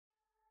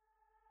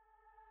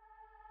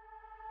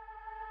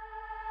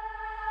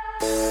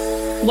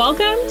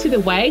Welcome to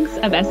the Wags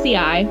of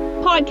SCI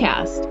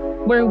podcast,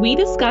 where we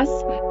discuss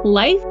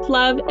life,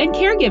 love, and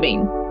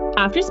caregiving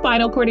after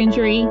spinal cord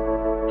injury,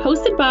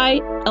 hosted by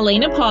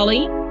Elena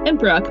Polly and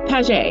Brooke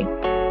Paget.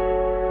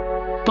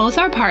 Both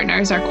our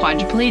partners are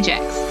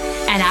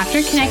quadriplegics, and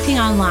after connecting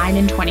online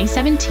in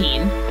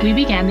 2017, we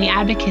began the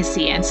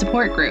advocacy and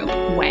support group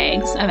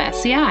WAGS of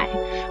SCI,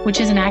 which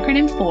is an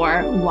acronym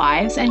for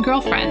Wives and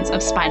Girlfriends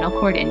of Spinal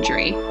Cord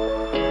Injury.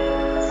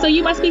 So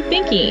you must be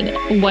thinking,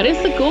 what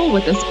is the goal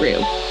with this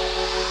group?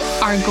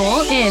 Our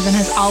goal is and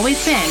has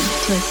always been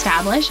to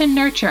establish and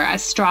nurture a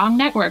strong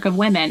network of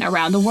women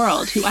around the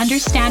world who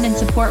understand and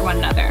support one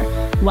another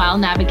while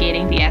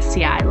navigating the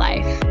SCI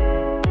life.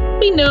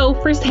 We know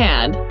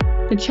firsthand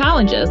the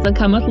challenges that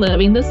come with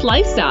living this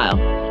lifestyle,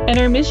 and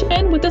our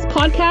mission with this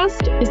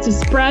podcast is to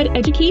spread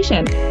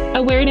education,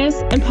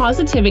 awareness, and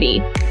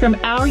positivity from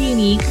our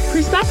unique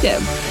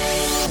perspective.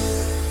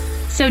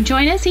 So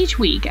join us each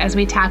week as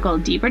we tackle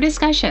deeper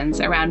discussions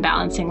around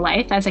balancing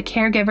life as a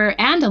caregiver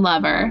and a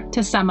lover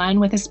to someone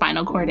with a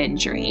spinal cord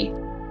injury.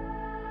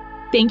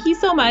 Thank you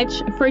so much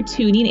for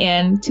tuning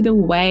in to the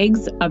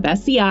Wags of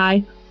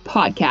SCI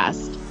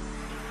podcast.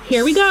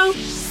 Here we go.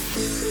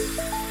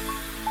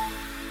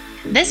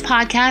 This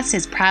podcast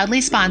is proudly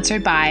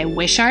sponsored by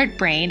Wishart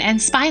Brain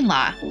and Spine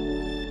Law.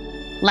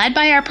 Led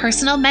by our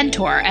personal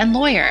mentor and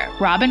lawyer,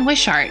 Robin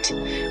Wishart,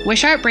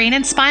 Wishart Brain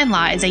and Spine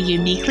Law is a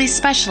uniquely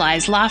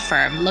specialized law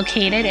firm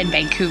located in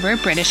Vancouver,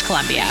 British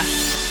Columbia.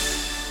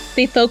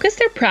 They focus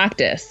their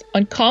practice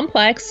on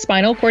complex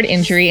spinal cord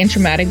injury and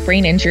traumatic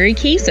brain injury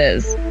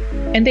cases,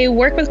 and they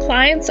work with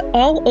clients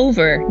all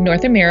over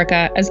North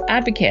America as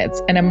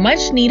advocates and a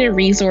much-needed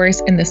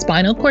resource in the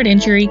spinal cord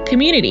injury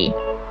community.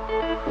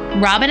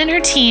 Robin and her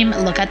team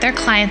look at their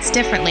clients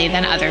differently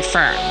than other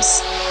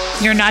firms.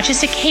 You're not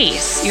just a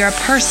case, you're a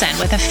person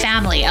with a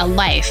family, a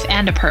life,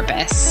 and a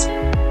purpose.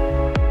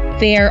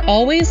 They are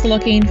always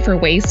looking for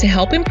ways to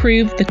help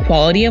improve the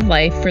quality of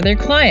life for their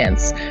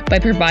clients by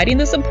providing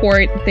the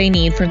support they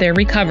need for their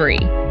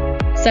recovery,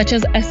 such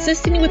as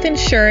assisting with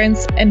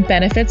insurance and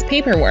benefits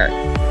paperwork,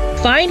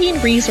 finding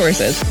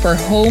resources for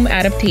home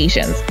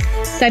adaptations,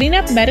 setting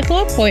up medical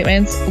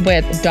appointments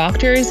with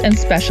doctors and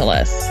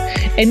specialists,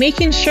 and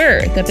making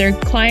sure that their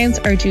clients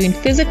are doing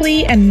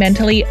physically and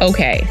mentally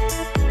okay.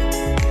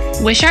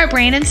 Wishart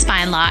Brain and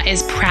Spine Law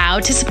is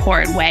proud to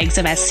support WAGS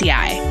of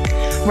SCI.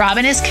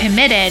 Robin is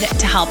committed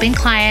to helping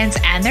clients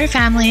and their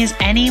families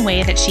any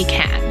way that she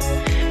can,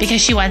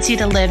 because she wants you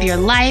to live your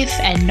life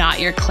and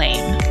not your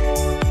claim.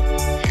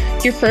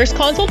 Your first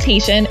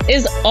consultation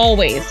is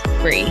always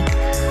free.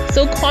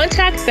 So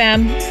contact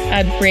them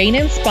at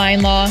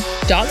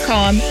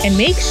brainandspinelaw.com and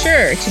make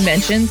sure to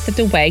mention that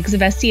the Wags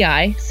of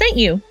SCI sent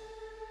you.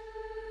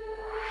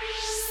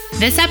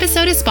 This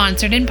episode is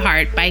sponsored in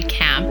part by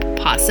Camp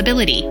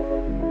Possibility.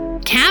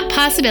 Camp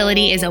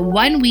Possibility is a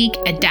one-week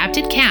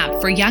adapted camp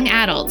for young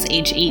adults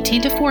aged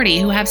 18 to 40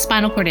 who have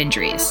spinal cord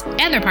injuries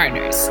and their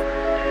partners.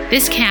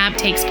 This camp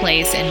takes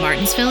place in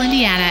Martinsville,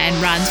 Indiana,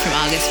 and runs from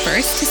August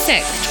 1st to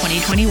 6th,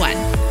 2021.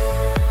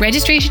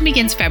 Registration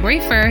begins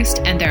February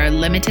 1st, and there are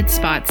limited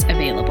spots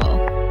available.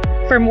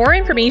 For more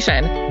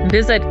information,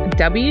 visit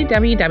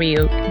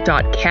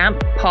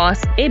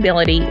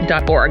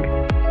www.camppossability.org.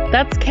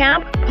 That's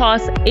Camp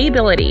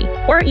Possibility,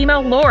 or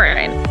email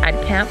Lauren at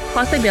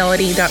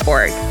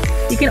camppossibility.org.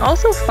 You can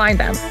also find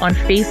them on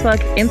Facebook,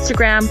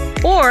 Instagram,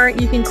 or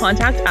you can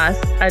contact us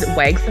at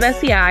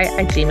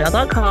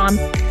wagsofsci@gmail.com,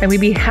 and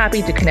we'd be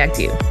happy to connect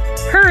you.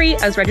 Hurry,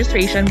 as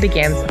registration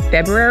begins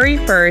February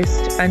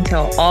 1st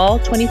until all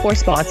 24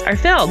 spots are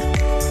filled.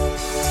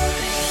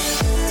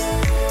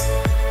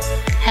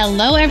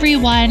 Hello,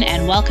 everyone,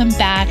 and welcome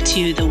back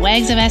to the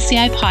Wags of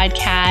SCI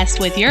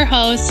podcast with your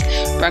hosts,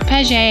 Brooke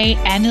Paget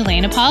and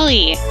Elena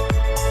Polly.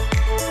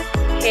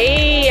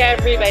 Hey,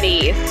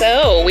 everybody.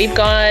 So we've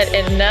got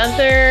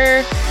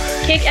another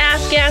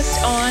kick-ass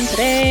guest on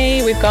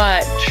today. We've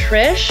got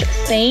Trish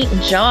St.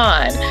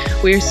 John.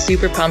 We're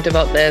super pumped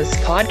about this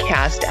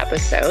podcast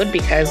episode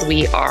because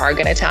we are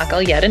going to tackle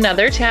yet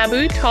another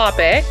taboo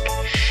topic.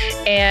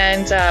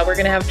 And we're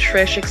going to have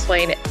Trish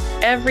explain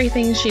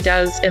everything she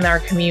does in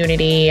our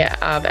community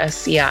of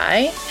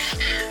SCI.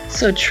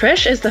 So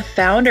Trish is the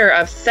founder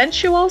of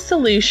Sensual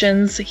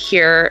Solutions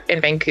here in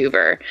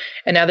Vancouver.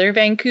 Another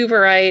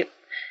Vancouverite.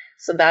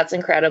 So that's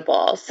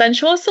incredible.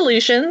 Sensual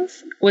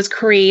Solutions was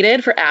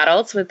created for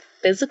adults with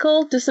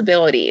physical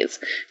disabilities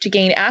to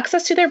gain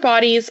access to their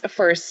bodies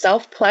for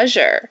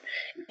self-pleasure.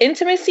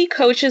 Intimacy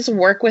coaches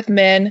work with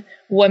men,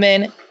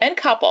 women, and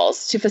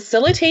couples to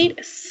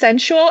facilitate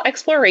sensual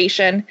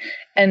exploration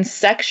and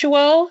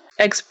sexual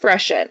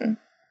expression.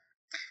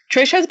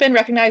 Trish has been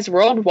recognized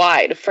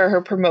worldwide for her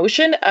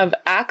promotion of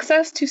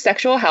access to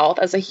sexual health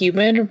as a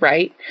human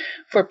right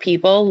for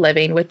people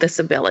living with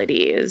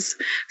disabilities.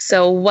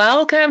 So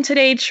welcome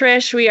today,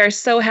 Trish. We are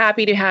so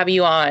happy to have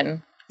you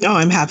on. Oh,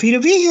 I'm happy to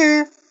be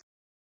here.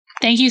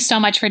 Thank you so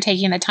much for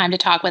taking the time to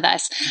talk with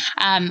us.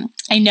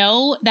 I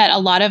know that a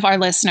lot of our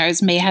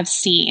listeners may have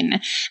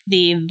seen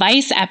the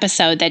Vice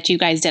episode that you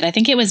guys did. I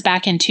think it was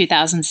back in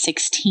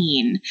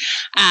 2016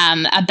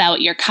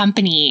 about your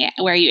company,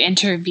 where you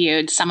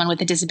interviewed someone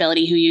with a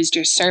disability who used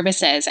your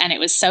services. And it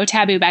was so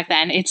taboo back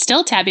then. It's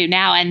still taboo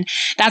now. And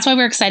that's why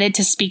we're excited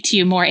to speak to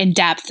you more in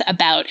depth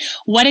about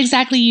what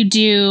exactly you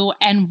do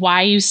and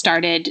why you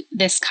started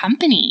this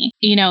company.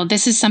 You know,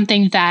 this is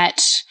something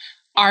that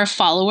our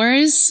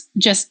followers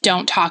just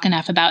don't talk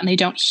enough about, and they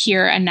don't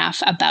hear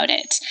enough about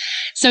it.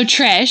 So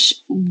Trish,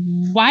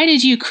 why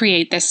did you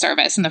create this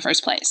service in the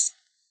first place?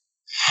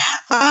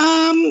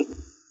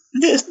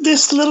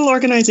 This little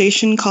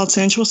organization called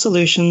Sensual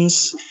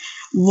Solutions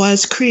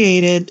was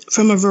created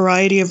from a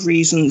variety of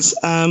reasons.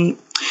 I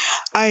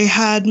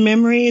had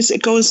memories.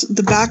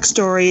 The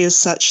backstory is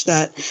such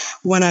that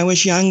when I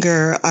was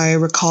younger, I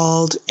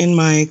recalled in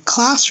my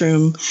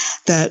classroom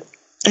that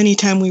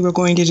anytime we were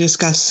going to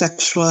discuss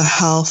sexual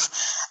health,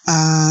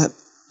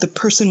 the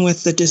person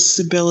with the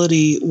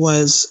disability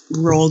was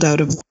rolled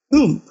out of the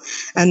room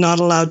and not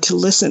allowed to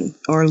listen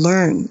or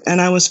learn.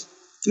 And I was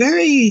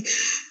very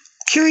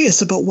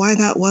curious about why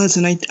that was.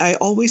 And I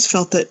always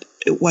felt that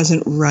it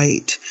wasn't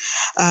right.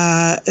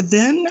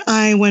 Then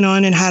I went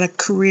on and had a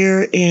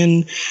career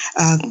in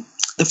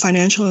the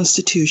financial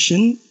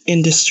institution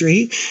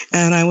industry,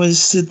 and I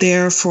was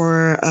there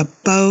for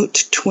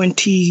about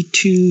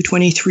 22,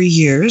 23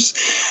 years,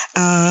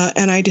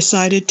 and I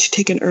decided to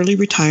take an early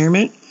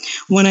retirement.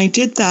 When I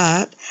did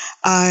that,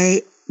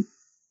 I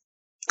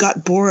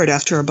got bored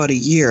after about a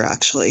year,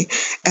 actually,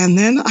 and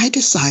then I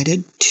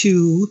decided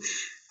to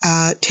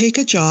take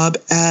a job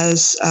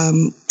as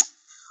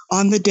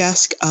on the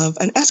desk of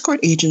an escort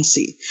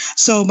agency.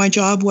 So my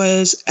job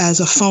was as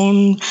a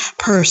phone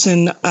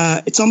person.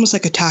 It's almost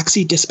like a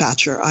taxi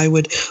dispatcher. I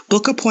would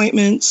book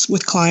appointments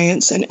with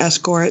clients and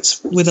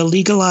escorts with a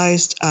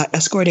legalized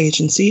escort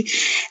agency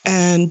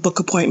and book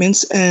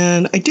appointments.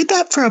 And I did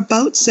that for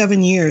about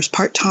 7 years,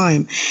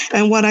 part-time.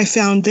 And what I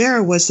found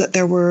there was that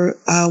there were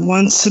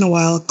once in a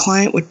while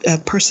a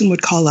person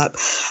would call up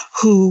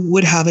who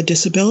would have a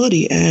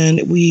disability.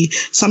 And we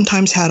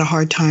sometimes had a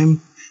hard time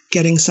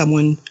getting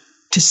someone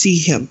to see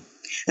him.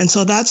 And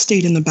so that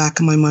stayed in the back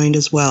of my mind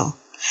as well.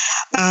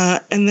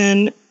 And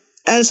then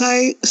as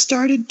I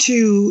started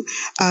to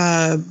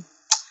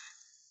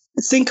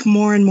think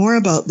more and more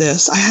about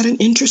this, I had an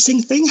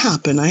interesting thing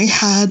happen. I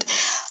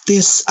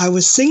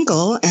was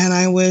single and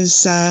I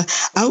was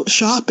out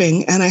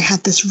shopping, and I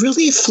had this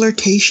really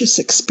flirtatious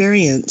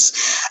experience.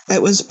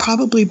 It was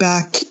probably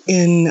back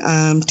in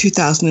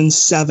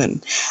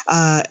 2007.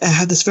 I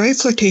had this very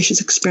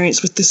flirtatious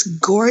experience with this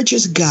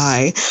gorgeous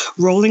guy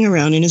rolling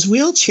around in his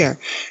wheelchair.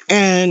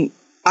 And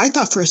I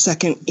thought for a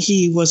second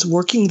he was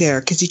working there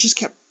because he just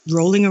kept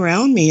rolling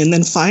around me. And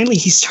then finally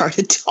he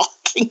started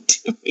talking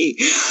to me.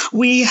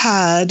 We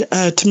had,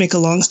 to make a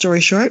long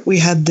story short, we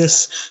had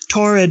this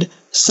torrid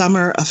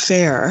summer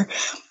affair,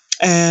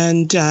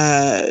 and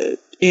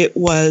it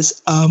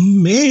was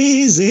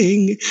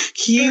amazing.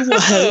 He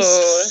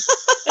was.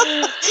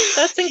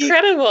 That's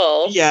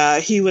incredible.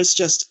 He was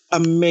just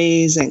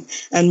amazing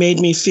and made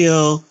me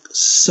feel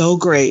so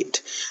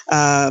great.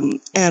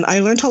 And I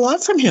learned a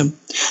lot from him.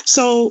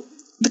 So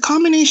the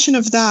combination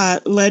of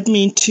that led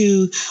me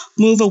to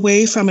move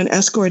away from an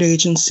escort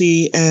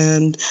agency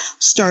and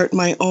start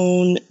my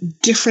own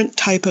different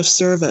type of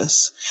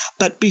service.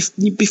 But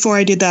before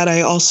I did that,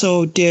 I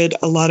also did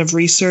a lot of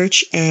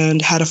research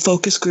and had a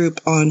focus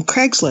group on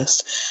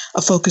Craigslist,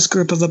 a focus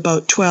group of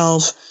about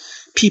 12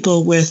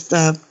 people with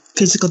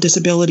physical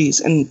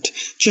disabilities, and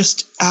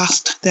just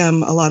asked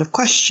them a lot of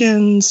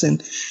questions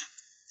and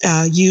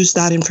used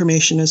that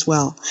information as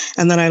well.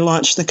 And then I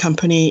launched the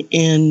company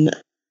in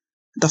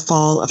the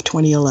fall of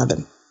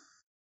 2011.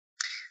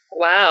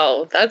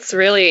 Wow, that's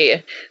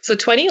really so.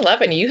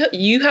 2011.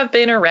 You have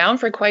been around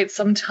for quite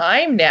some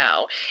time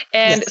now,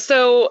 and yes.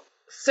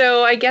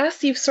 So I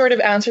guess you've sort of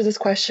answered this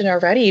question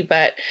already.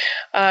 But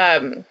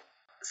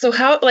so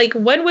how? Like,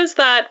 when was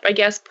that? I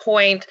guess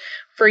point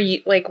for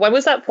you. Like, when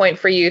was that point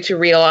for you to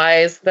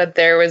realize that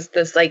there was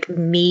this like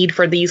need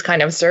for these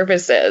kind of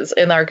services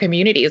in our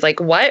communities? Like,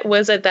 what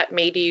was it that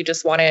made you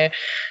just want to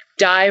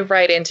dive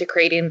right into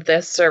creating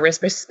this service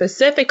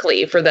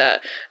specifically for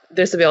the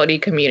disability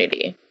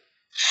community?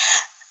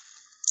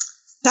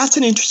 That's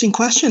an interesting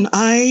question.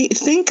 I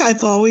think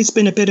I've always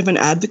been a bit of an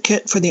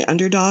advocate for the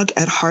underdog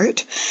at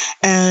heart,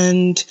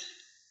 and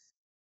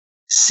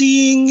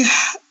seeing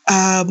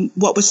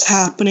what was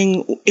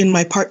happening in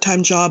my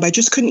part-time job, I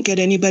just couldn't get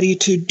anybody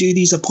to do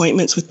these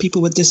appointments with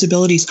people with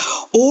disabilities.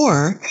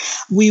 Or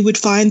we would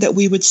find that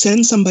we would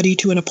send somebody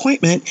to an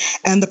appointment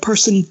and the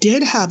person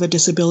did have a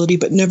disability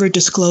but never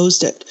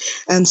disclosed it.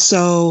 And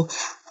so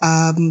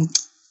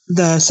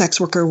the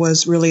sex worker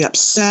was really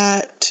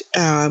upset.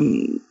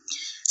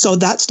 So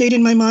that stayed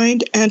in my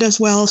mind. And as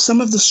well,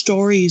 some of the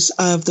stories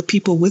of the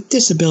people with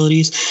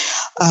disabilities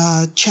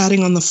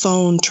chatting on the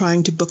phone,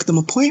 trying to book them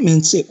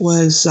appointments. It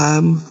was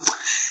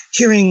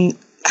hearing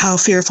how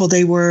fearful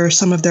they were.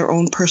 Some of their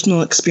own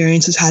personal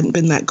experiences hadn't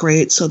been that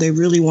great, so they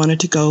really wanted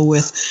to go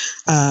with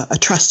a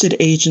trusted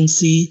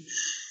agency.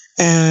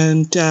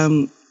 And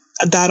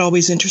that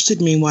always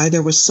interested me, why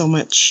there was so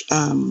much,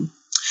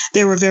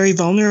 they were very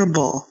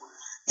vulnerable.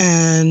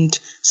 And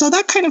so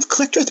that kind of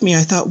clicked with me.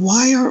 I thought,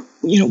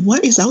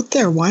 what is out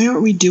there? Why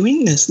aren't we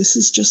doing this? This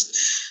is just,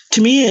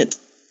 to me, it's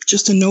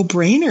just a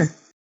no-brainer.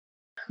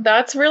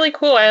 That's really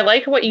cool. I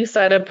like what you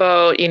said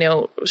about,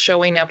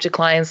 showing up to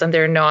clients and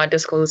they're not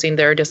disclosing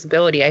their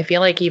disability. I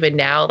feel like even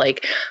now,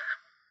 like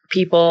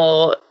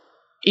people,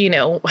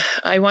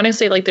 I want to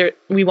say like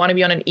we want to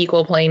be on an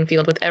equal playing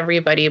field with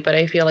everybody, but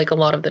I feel like a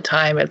lot of the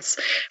time it's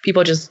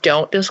people just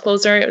don't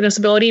disclose their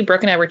disability.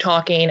 Brooke and I were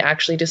talking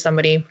actually to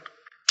somebody,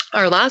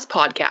 our last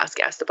podcast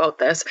guest, about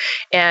this,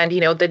 and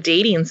the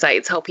dating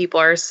sites, how people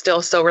are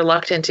still so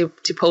reluctant to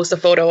post a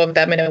photo of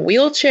them in a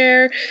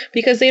wheelchair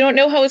because they don't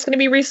know how it's going to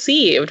be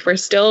received. We're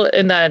still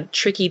in that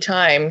tricky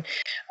time.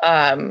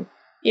 Even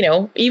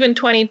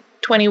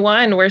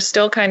 2021, we're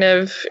still kind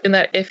of in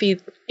that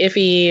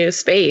iffy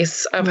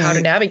space of how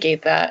to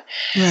navigate that.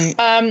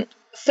 Right.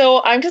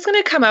 So I'm just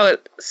going to come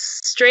out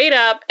straight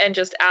up and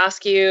just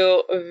ask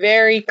you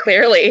very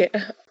clearly,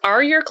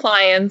 are your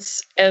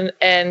clients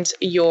and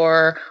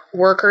your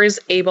workers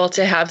able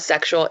to have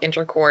sexual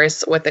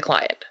intercourse with the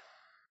client?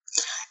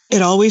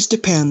 It always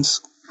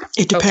depends.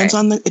 It depends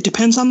on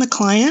the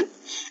client.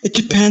 It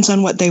depends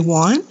on what they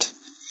want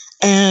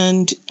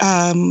and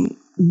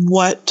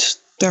what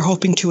they're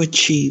hoping to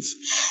achieve.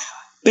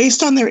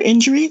 Based on their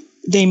injury,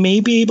 they may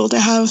be able to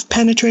have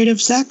penetrative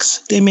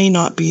sex. They may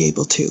not be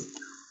able to.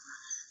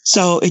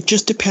 So it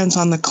just depends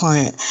on the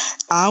client.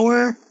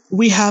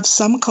 We have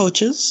some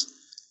coaches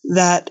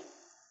that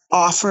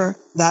offer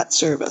that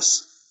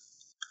service.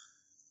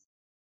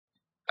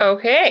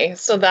 Okay,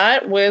 so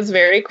that was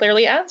very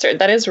clearly answered.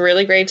 That is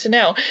really great to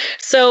know.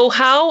 So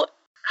how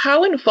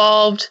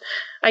involved,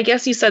 I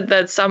guess you said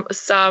that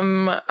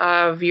some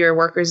of your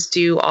workers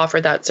do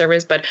offer that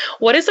service, but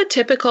what is a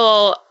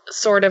typical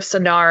sort of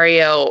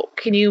scenario?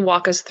 Can you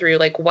walk us through,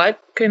 like,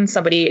 what can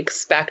somebody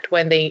expect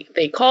when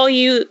they call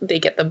you, they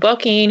get the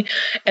booking,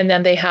 and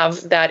then they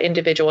have that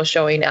individual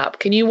showing up?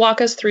 Can you walk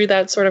us through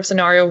that sort of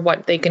scenario,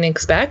 what they can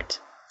expect?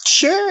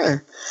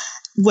 Sure.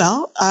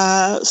 Well,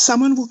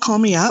 someone will call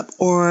me up,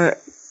 or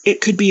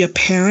it could be a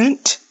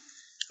parent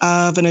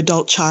of an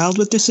adult child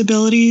with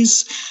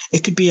disabilities.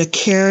 It could be a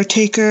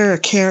caretaker, a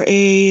care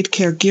aide,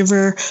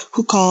 caregiver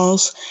who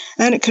calls,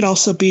 and it could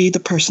also be the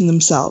person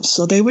themselves.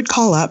 So they would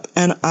call up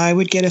and I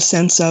would get a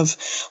sense of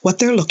what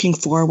they're looking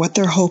for, what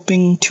they're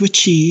hoping to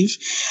achieve,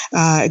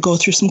 go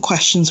through some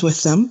questions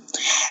with them.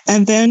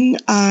 And then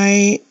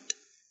I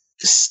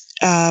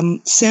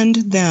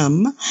send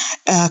them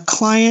a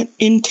client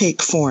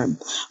intake form,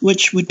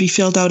 which would be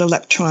filled out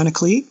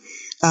electronically.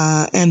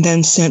 And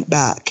then sent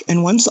back.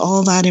 And once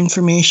all that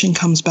information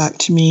comes back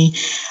to me,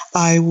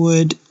 I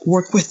would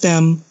work with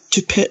them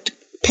to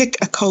pick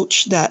a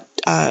coach that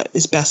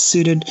is best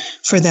suited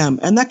for them.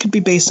 And that could be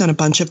based on a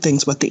bunch of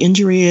things, what the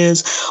injury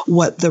is,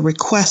 what the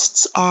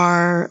requests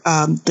are,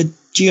 the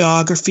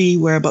geography,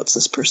 whereabouts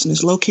this person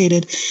is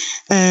located.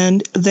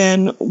 And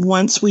then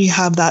once we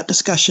have that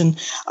discussion,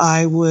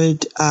 I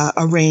would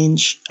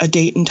arrange a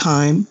date and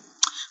time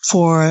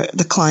for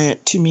the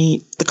client to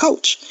meet the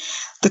coach.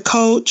 The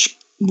coach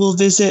will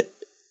visit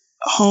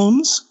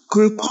homes,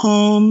 group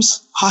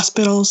homes,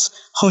 hospitals,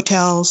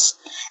 hotels,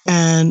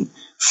 and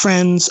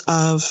friends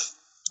of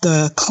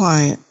the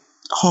client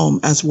home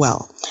as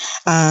well.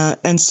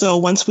 And so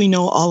once we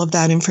know all of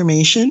that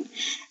information,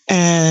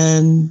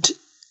 and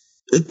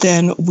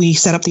then we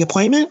set up the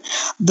appointment,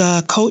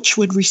 the coach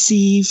would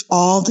receive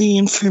all the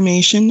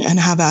information and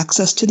have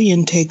access to the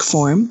intake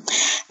form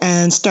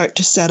and start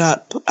to set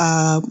up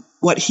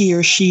what he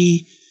or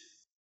she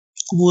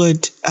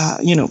would,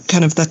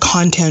 kind of the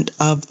content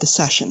of the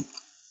session.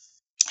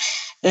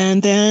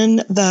 And then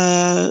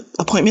the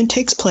appointment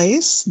takes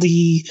place.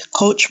 The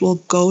coach will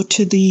go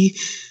to the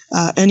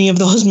any of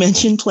those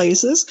mentioned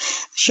places,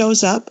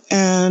 shows up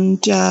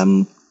and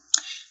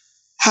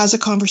has a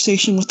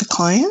conversation with the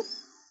client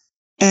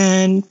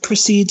and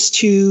proceeds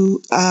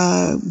to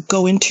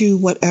go into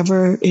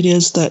whatever it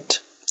is that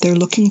they're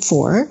looking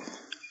for.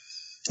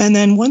 And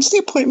then once the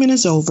appointment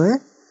is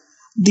over,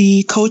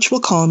 the coach will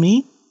call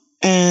me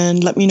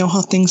and let me know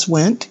how things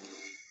went.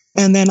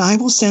 And then I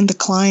will send the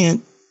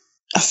client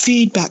a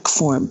feedback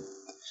form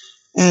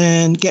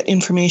and get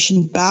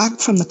information back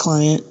from the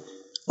client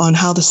on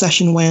how the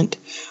session went.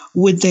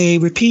 Would they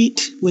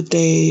repeat? Would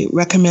they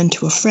recommend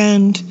to a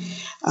friend?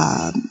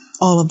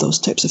 All of those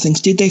types of things.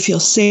 Did they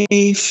feel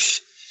safe?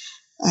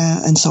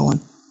 And so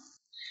on.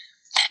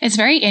 It's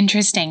very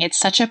interesting. It's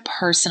such a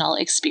personal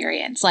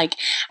experience.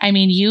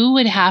 You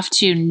would have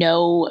to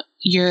know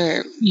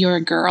your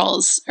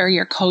girls or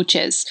your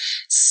coaches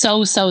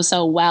so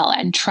well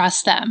and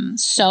trust them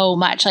so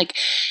much. Like,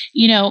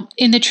 you know,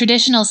 in the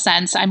traditional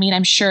sense, I mean,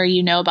 I'm sure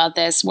you know about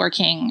this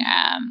working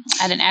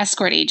at an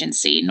escort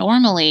agency.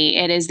 Normally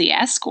it is the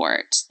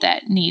escort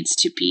that needs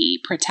to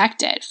be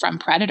protected from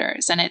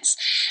predators. And it's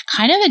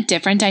kind of a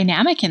different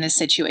dynamic in this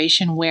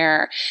situation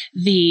where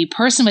the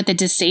person with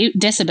the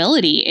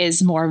disability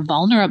is more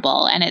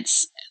vulnerable and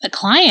it's the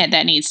client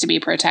that needs to be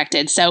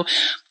protected. So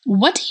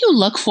what do you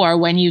look for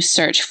when you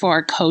search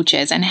for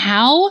coaches, and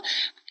how,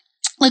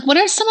 like, what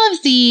are some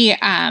of the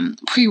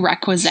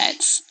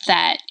prerequisites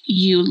that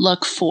you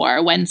look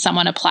for when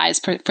someone applies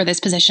for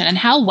this position, and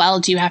how well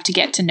do you have to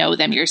get to know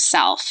them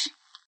yourself?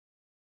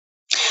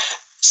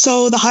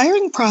 So the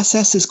hiring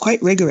process is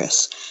quite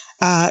rigorous.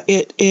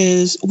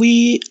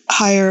 We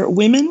hire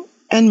women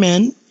and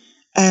men,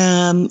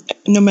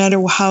 no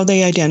matter how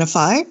they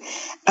identify.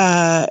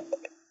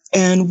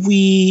 And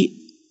we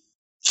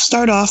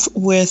start off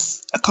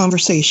with a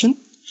conversation,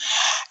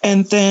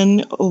 and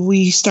then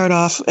after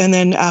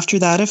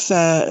that,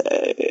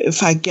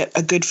 if I get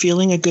a good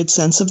feeling, a good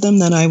sense of them,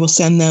 then I will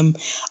send them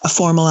a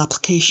formal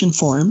application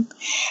form.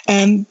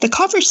 And the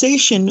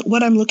conversation,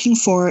 what I'm looking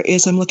for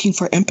is I'm looking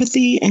for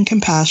empathy and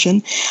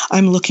compassion.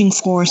 I'm looking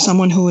for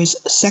someone who is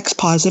sex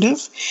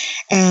positive,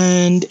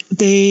 and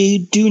they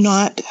do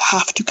not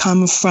have to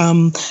come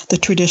from the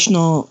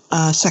traditional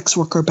sex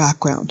worker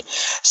background.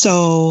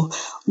 So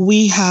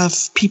we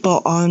have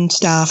people on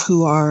staff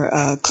who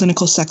are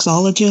clinical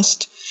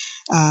sexologists.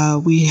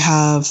 We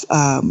have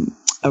a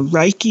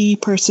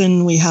Reiki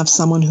person. We have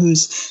someone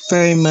who's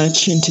very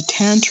much into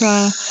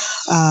Tantra,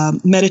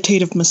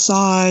 meditative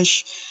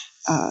massage,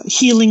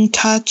 healing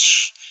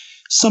touch,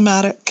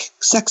 somatic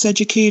sex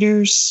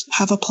educators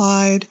have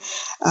applied,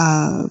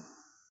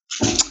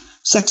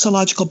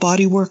 sexological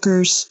body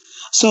workers.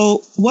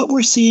 So what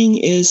we're seeing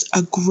is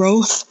a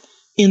growth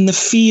in the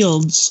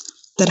fields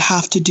that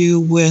have to do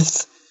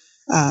with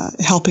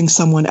helping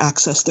someone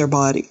access their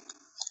body,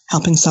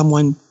 helping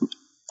someone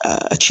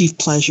achieve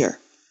pleasure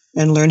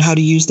and learn how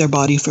to use their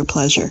body for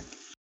pleasure.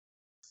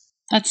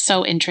 That's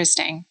so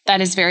interesting.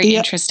 That is very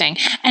interesting.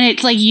 And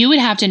it's like you would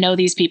have to know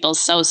these people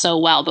so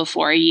well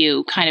before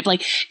you kind of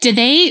like, do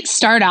they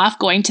start off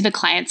going to the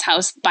client's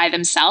house by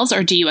themselves,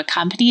 or do you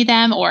accompany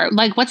them, or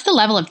like what's the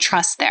level of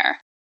trust there?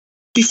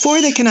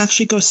 Before they can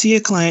actually go see a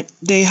client,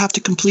 they have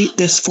to complete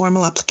this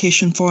formal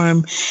application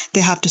form.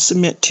 They have to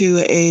submit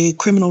to a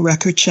criminal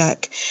record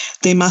check.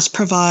 They must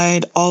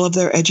provide all of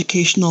their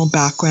educational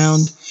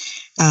background,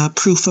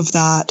 proof of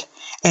that,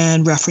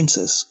 and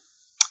references.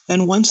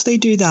 And once they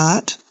do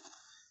that,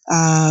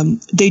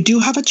 they do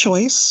have a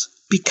choice,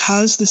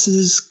 because this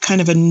is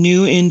kind of a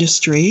new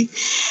industry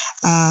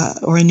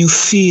or a new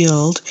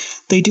field.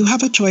 They do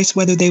have a choice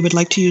whether they would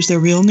like to use their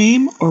real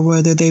name or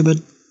whether they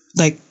would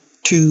like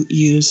to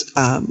use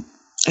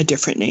a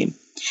different name.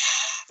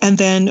 And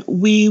then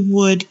we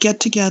would get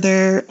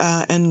together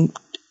and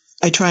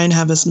I try and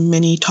have as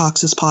many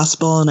talks as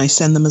possible, and I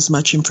send them as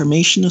much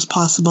information as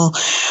possible.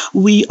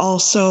 We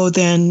also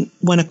then,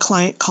 when a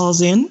client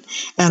calls in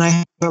and I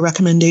have a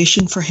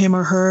recommendation for him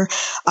or her,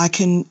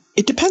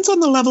 it depends on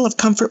the level of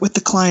comfort with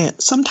the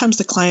client. Sometimes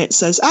the client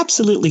says,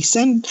 absolutely,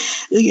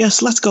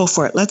 yes, let's go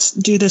for it. Let's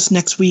do this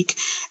next week.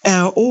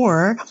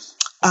 Or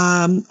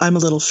I'm a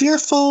little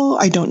fearful.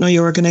 I don't know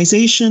your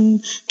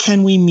organization.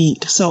 Can we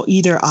meet? So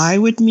either I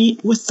would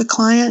meet with the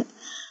client,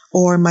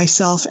 or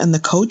myself and the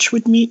coach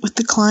would meet with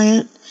the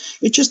client.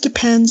 It just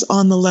depends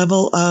on the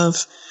level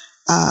of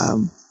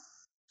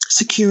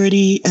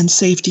security and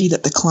safety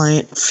that the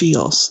client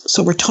feels.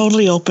 So we're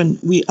totally open.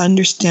 We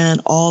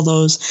understand all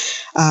those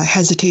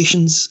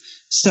hesitations.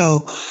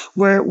 So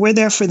we're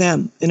there for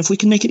them. And if we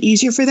can make it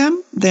easier for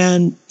them,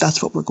 then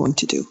that's what we're going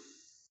to do.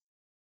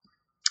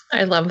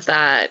 I love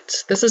that.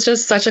 This is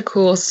just such a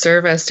cool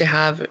service to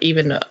have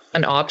even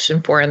an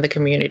option for in the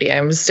community.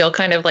 I'm still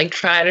kind of like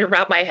trying to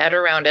wrap my head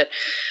around it.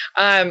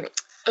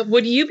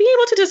 Would you be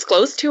able to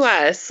disclose to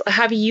us,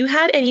 have you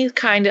had any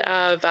kind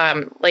of,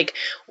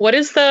 what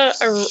is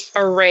the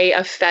array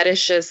of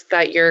fetishes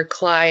that your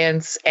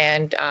clients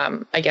and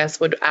I guess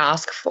would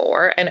ask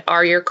for? And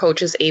are your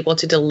coaches able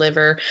to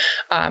deliver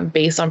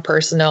based on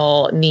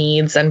personal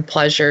needs and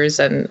pleasures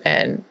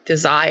and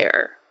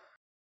desire?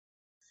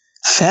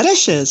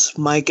 Fetishes,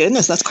 my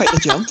goodness, that's quite the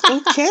jump.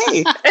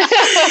 Okay.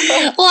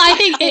 Well, I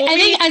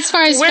think as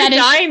far as we're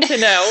dying to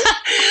know.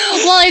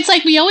 Well, it's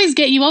like you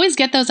always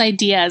get those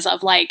ideas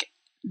of like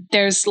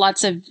there's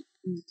lots of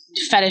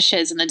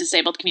fetishes in the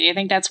disabled community. I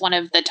think that's one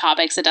of the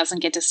topics that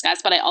doesn't get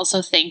discussed, but I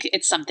also think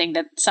it's something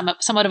that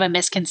somewhat of a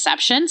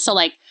misconception. So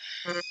like,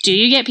 do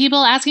you get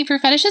people asking for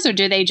fetishes, or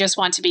do they just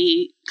want to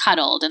be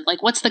cuddled? And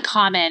like, what's the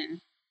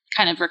common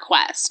kind of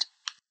request?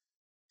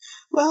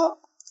 Well,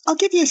 I'll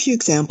give you a few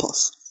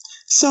examples.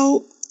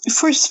 So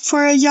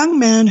for a young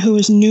man who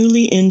is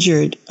newly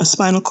injured, a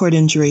spinal cord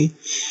injury,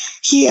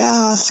 he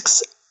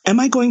asks, am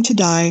I going to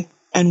die,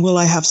 and will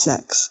I have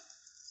sex?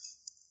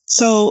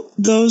 So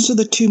those are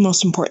the two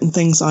most important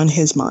things on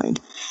his mind.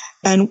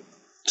 And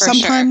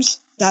sometimes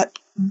that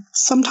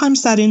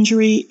sometimes that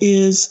injury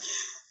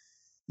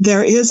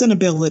there is an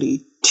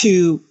ability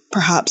to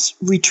perhaps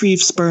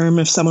retrieve sperm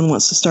if someone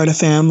wants to start a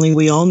family.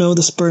 We all know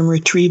the sperm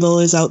retrieval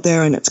is out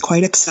there and it's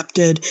quite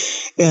accepted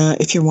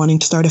if you're wanting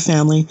to start a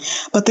family.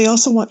 But they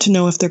also want to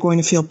know if they're going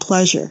to feel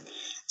pleasure.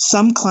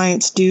 Some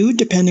clients do,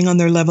 depending on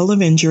their level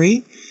of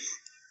injury.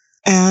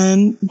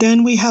 And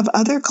then we have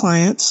other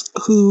clients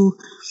who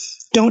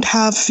don't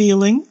have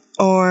feeling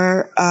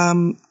or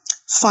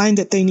find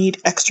that they need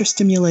extra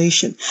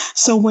stimulation.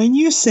 So when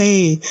you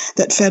say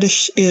that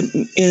fetish is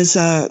it's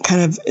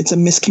a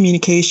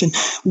miscommunication,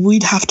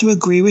 we'd have to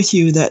agree with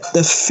you that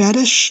the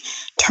fetish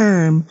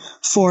term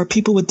for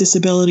people with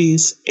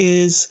disabilities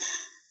is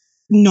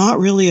not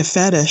really a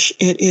fetish.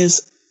 It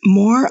is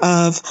more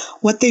of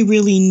what they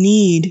really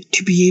need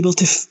to be able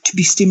to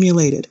be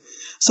stimulated.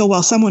 So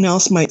while someone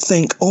else might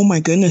think, oh my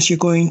goodness, you're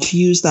going to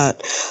use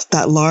that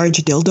large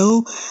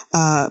dildo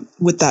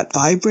with that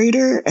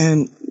vibrator,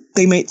 and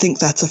they might think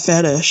that's a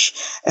fetish,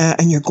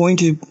 and you're going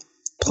to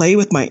play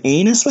with my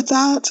anus with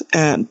that.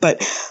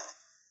 But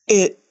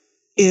it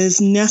is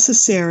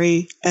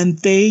necessary, and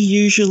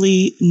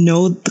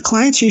the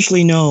clients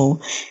usually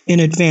know in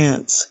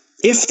advance.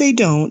 If they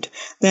don't,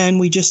 then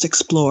we just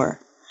explore.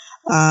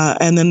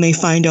 And then they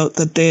find out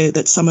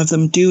that some of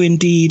them do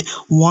indeed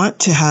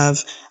want to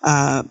have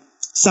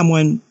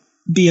someone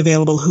be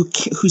available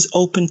who's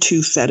open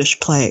to fetish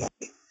play.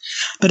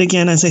 But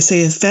again, as I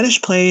say,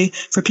 fetish play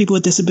for people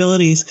with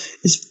disabilities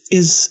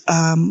is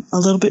a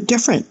little bit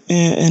different,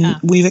 and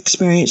we've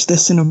experienced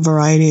this in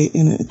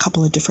a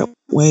couple of different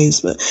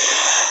ways. But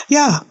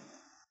yeah.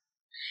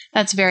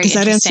 That's very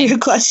interesting. Does that answer your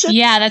question?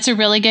 Yeah, that's a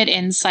really good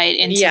insight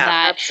into that.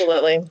 Yeah,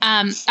 absolutely.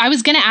 I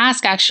was going to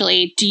ask,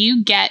 actually, do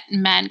you get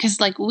men? Because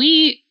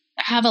we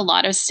have a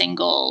lot of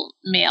single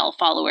male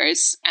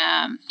followers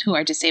who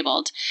are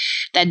disabled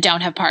that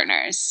don't have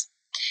partners.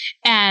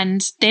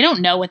 And they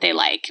don't know what they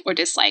like or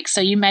dislike.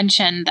 So you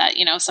mentioned that,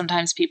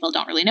 sometimes people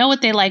don't really know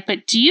what they like.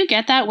 But do you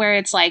get that where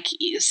it's like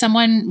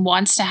someone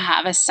wants to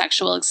have a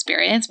sexual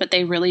experience, but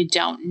they really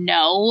don't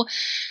know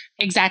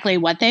exactly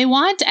what they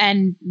want?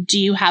 And do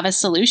you have a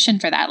solution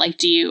for that? Like,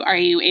 are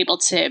you able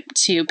to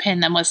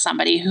pin them with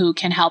somebody who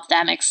can help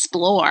them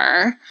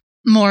explore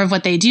more of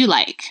what they do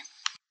like?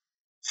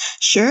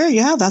 Sure.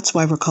 Yeah. That's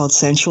why we're called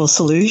Sensual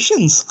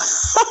Solutions.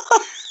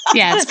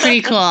 Yeah, it's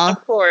pretty cool.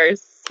 Of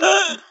course.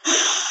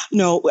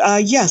 No.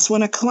 Yes.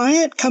 When a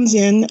client comes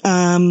in,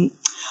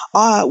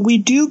 we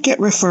do get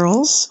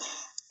referrals.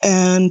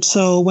 And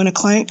so when a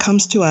client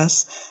comes to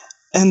us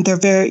and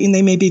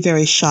they may be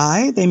very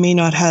shy, they may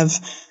not have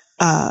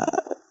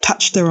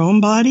touched their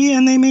own body,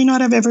 and they may not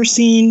have ever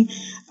seen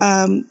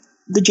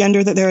the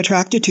gender that they're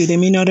attracted to. They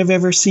may not have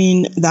ever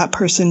seen that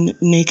person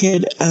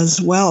naked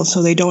as well,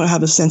 so they don't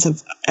have a sense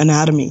of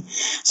anatomy.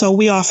 So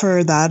we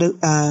offer that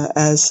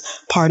as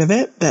part of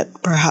it,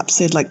 that perhaps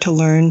they'd like to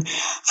learn.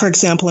 For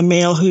example, a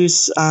male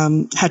who's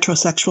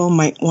heterosexual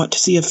might want to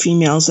see a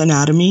female's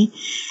anatomy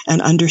and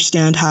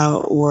understand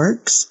how it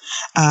works.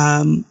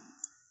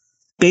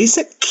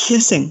 Basic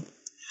kissing.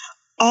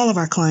 All of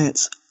our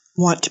clients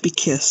want to be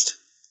kissed.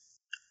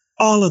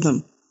 All of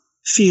them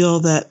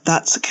feel that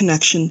that's a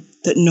connection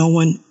that no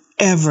one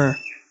ever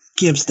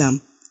gives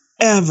them,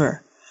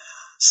 ever.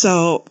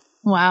 So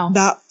wow,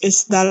 that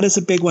is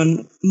a big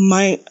one.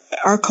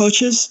 Our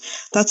coaches,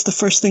 that's the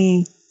first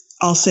thing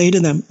I'll say to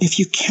them. If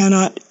you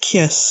cannot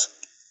kiss,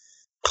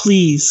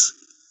 please,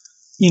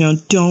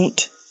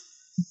 don't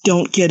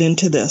get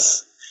into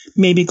this.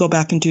 Maybe go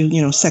back and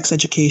do, sex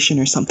education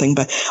or something.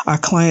 But our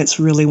clients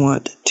really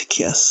want to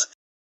kiss.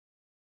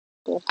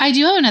 I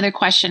do have another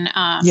question.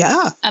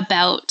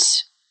 About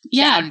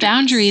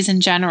boundaries in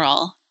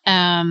general.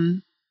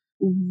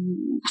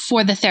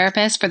 For the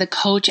therapist, for the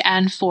coach,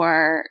 and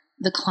for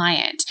the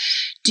client.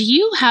 Do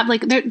you have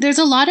there's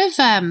a lot of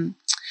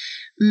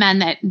men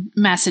that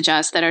message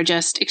us that are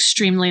just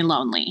extremely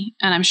lonely,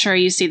 and I'm sure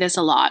you see this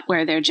a lot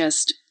where they're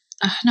just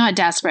not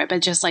desperate,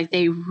 but just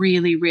they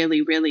really,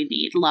 really, really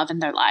need love in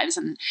their lives,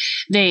 and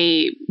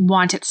they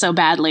want it so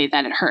badly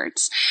that it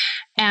hurts,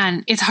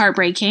 and it's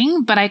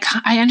heartbreaking. But I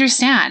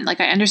understand, I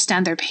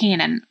understand their pain,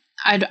 and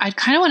I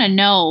kind of want to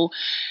know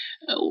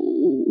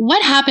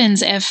what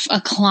happens if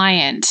a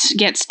client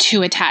gets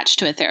too attached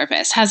to a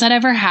therapist. Has that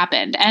ever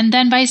happened? And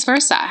then vice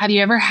versa. Have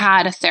you ever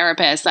had a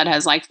therapist that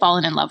has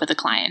fallen in love with a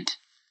client?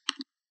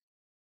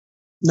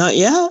 Not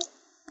yet.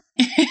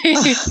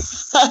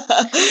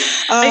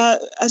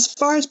 As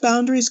far as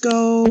boundaries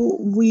go,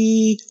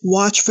 we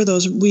watch for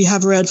those. We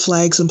have red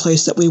flags in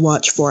place that we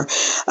watch for.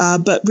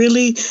 But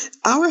really,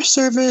 our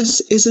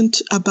service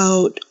isn't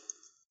about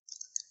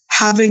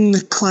having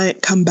the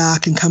client come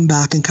back and come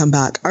back and come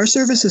back. Our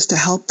service is to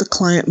help the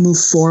client move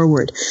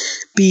forward,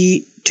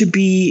 be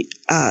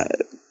a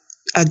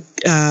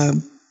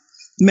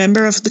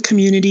member of the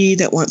community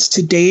that wants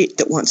to date,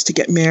 that wants to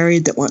get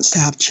married, that wants to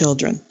have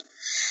children.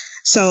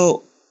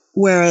 So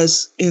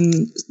whereas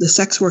in the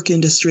sex work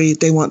industry,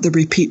 they want the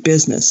repeat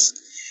business.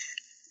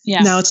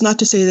 Yeah. Now, it's not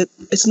to say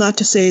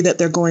that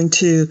they're going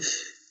to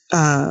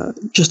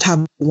just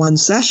have one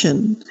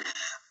session,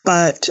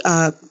 but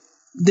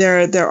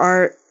there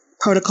are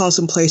protocols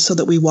in place so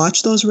that we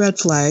watch those red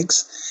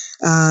flags.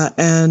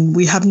 And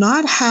we have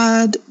not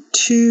had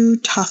too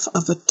tough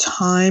of a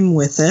time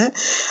with it.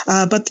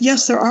 But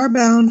yes, there are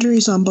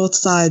boundaries on both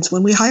sides.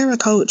 When we hire a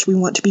coach, we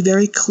want to be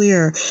very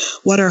clear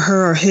what are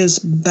her or his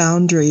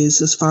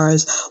boundaries as far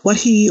as what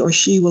he or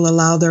she will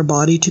allow their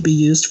body to be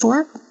used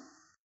for.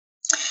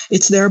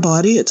 It's their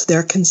body, it's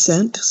their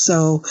consent.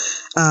 So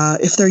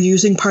if they're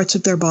using parts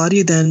of their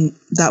body, then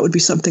that would be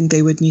something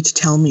they would need to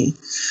tell me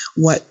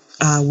what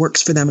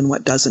works for them and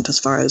what doesn't as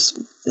far as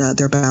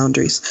their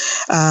boundaries.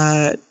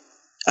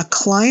 A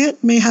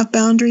client may have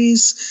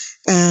boundaries,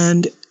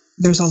 and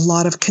there's a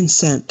lot of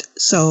consent.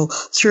 So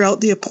throughout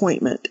the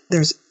appointment,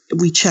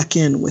 we check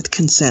in with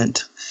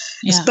consent,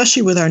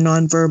 especially with our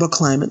nonverbal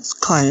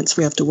clients.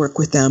 We have to work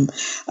with them.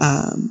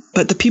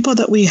 But the people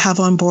that we have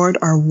on board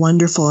are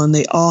wonderful, and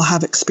they all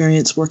have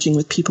experience working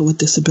with people with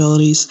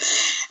disabilities,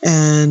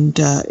 and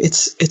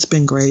it's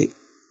been great.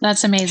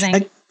 That's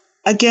amazing.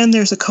 Again,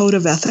 there's a code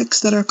of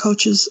ethics that our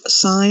coaches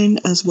sign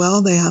as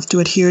well. They have to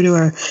adhere to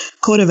our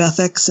code of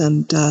ethics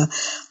and the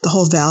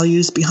whole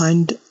values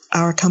behind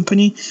our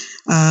company.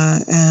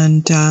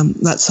 And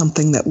that's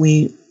something that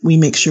we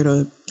make sure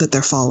that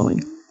they're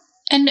following.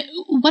 And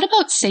what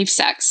about safe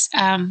sex?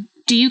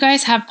 Do you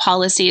guys have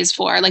policies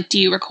for, do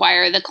you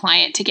require the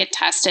client to get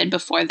tested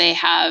before they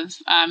have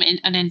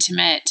an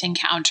intimate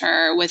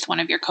encounter with one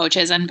of your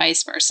coaches and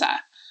vice versa?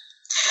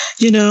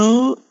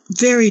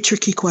 Very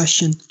tricky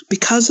question.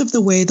 Because of the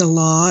way the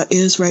law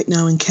is right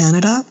now in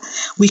Canada,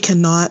 we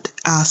cannot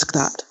ask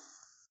that.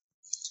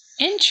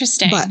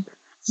 Interesting. But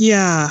we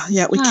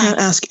can't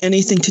ask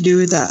anything to do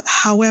with that.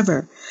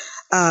 However,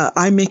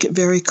 I make it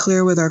very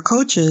clear with our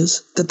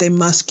coaches that they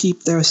must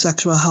keep their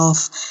sexual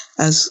health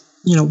as,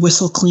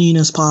 whistle clean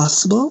as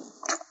possible.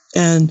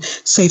 And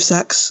safe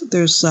sex,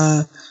 there's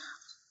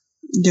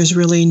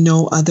really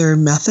no other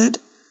method.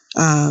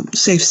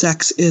 Safe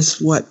sex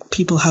is what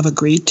people have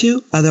agreed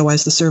to.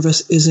 Otherwise, the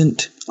service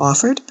isn't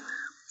offered.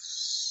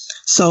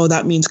 So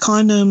that means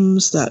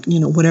condoms, that,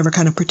 whatever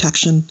kind of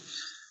protection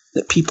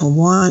that people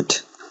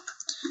want.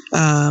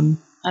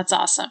 That's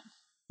awesome.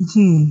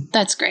 Mm-hmm.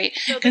 That's great.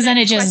 Because then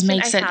it just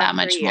makes it that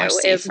much more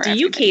safer. Do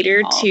you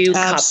cater to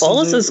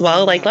couples as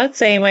well? Let's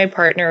say my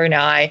partner and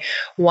I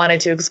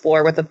wanted to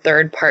explore with a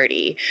third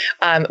party.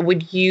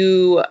 Would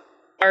you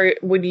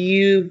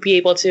be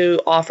able to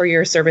offer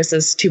your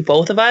services to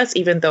both of us,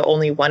 even though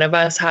only one of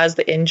us has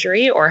the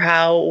injury, or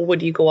how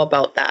would you go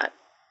about that?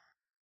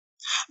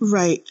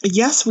 Right.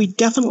 Yes, we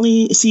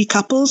definitely see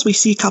couples. We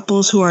see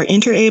couples who are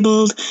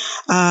interabled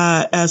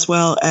as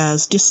well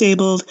as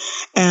disabled.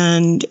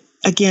 And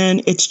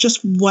again, it's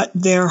just what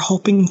they're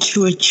hoping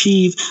to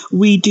achieve.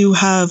 We do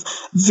have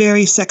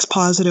very sex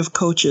positive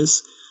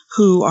coaches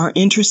who are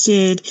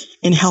interested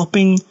in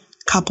helping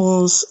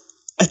couples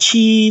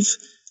achieve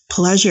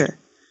pleasure.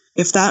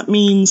 If that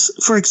means,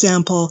 for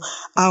example,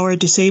 our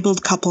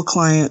disabled couple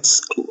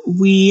clients,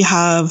 we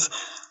have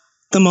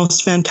the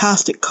most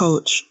fantastic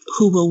coach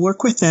who will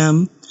work with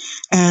them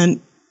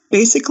and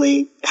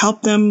basically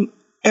help them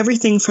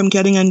everything from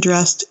getting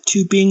undressed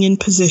to being in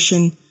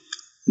position,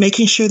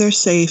 making sure they're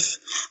safe,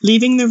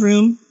 leaving the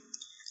room,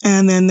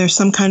 and then there's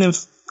some kind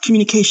of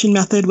communication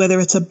method, whether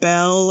it's a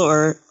bell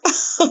or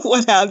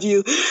what have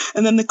you.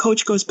 And then the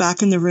coach goes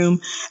back in the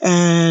room,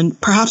 and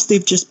perhaps they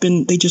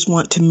just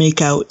want to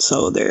make out.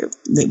 So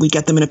we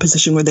get them in a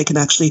position where they can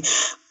actually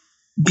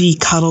be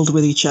cuddled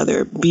with each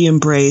other, be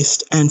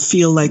embraced, and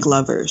feel like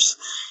lovers.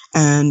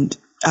 And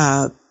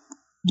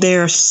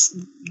their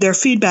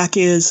feedback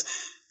is,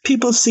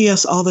 people see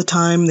us all the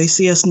time. They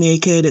see us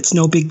naked. It's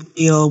no big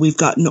deal. We've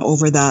gotten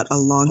over that a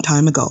long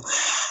time ago.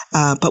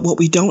 But what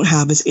we don't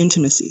have is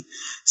intimacy.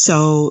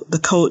 So the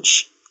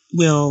coach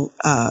will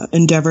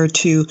endeavor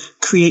to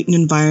create an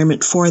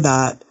environment for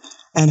that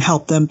and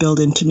help them build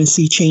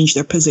intimacy, change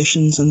their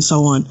positions, and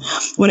so on.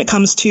 When it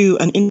comes to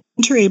an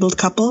interabled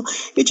couple,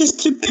 it just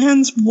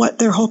depends what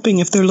they're hoping.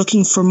 If they're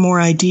looking for more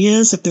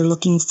ideas, if they're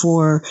looking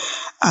for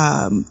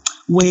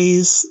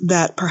ways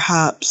that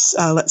perhaps,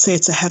 let's say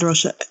it's a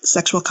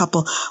heterosexual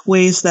couple,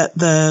 ways that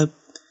the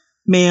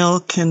male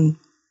can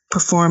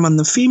perform on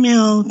the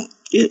female,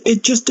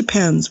 it just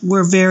depends.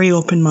 We're very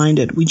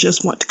open-minded. We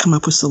just want to come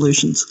up with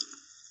solutions.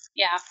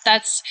 Yeah,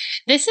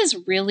 this is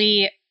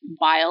really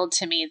wild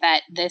to me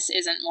that this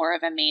isn't more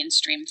of a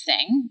mainstream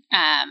thing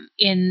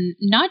in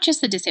not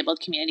just the disabled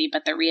community,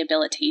 but the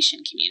rehabilitation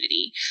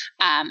community,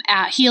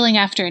 healing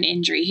after an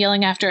injury,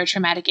 healing after a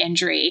traumatic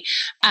injury.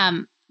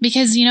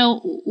 Because,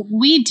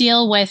 we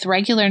deal with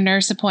regular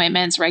nurse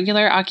appointments,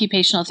 regular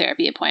occupational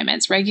therapy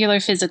appointments, regular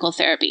physical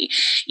therapy.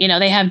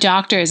 They have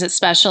doctors that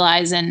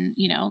specialize in,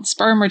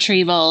 sperm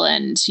retrieval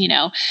and,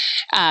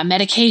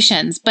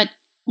 medications. But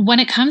when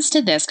it comes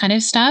to this kind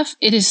of stuff,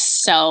 it is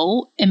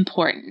so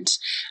important.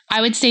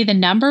 I would say the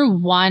number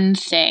one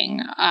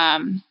thing,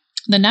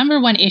 the number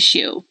one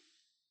issue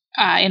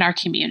in our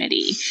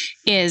community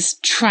is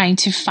trying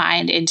to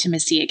find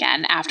intimacy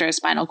again after a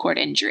spinal cord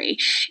injury.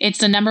 It's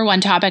the number one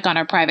topic on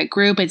our private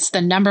group. It's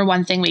the number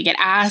one thing we get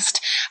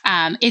asked.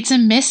 It's a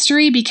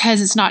mystery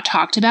because it's not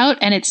talked about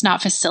and it's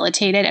not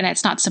facilitated and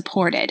it's not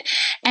supported.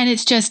 And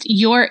it's just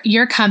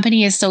your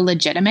company is so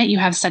legitimate. You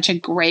have such a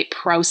great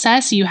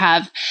process. You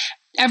have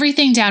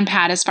everything down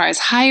pat as far as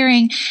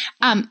hiring.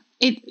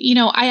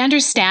 I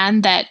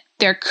understand that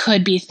there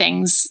could be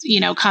things,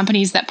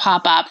 companies that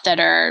pop up that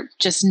are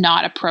just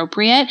not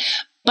appropriate,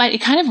 but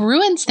it kind of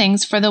ruins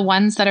things for the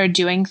ones that are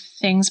doing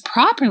things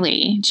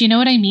properly. Do you know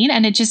what I mean?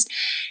 And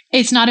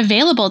it's not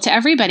available to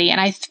everybody. And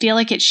I feel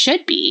like it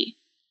should be,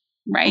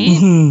 right?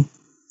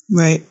 Mm-hmm.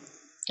 Right.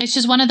 It's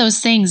just one of those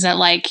things that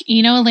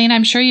Elaine,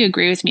 I'm sure you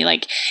agree with me.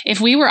 Like if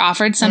we were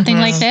offered something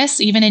like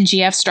this, even in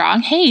GF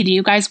Strong, hey, do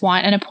you guys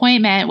want an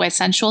appointment with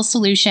Sensual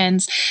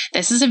Solutions?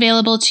 This is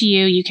available to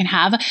you. You can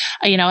have,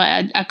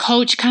 a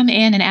coach come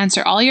in and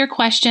answer all your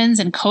questions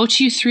and coach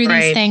you through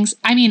these things.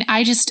 I mean,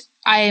 I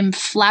am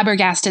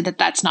flabbergasted that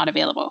that's not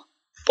available.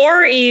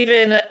 Or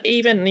even,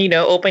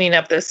 opening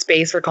up the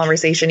space for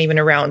conversation even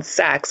around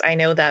sex. I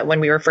know that when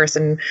we were first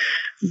in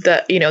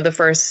the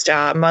first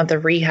month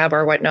of rehab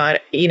or whatnot,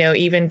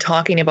 even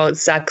talking about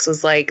sex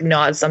was like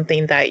not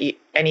something that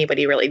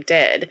anybody really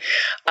did.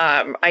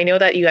 I know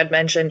that you had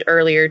mentioned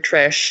earlier,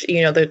 Trish,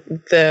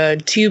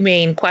 the two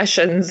main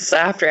questions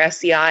after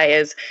SCI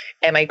is,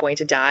 am I going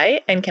to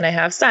die? And can I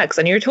have sex?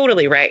 And you're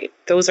totally right.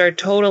 Those are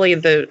totally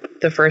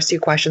the first two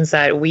questions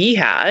that we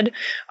had.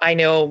 I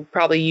know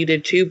probably you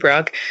did too,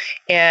 Brooke.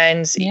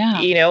 And,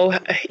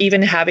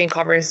 even having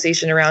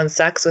conversation around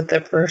sex with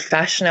a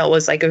professional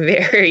was like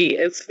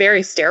it's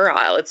very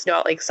sterile. It's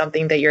not like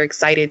something that you're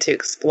excited to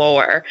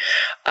explore.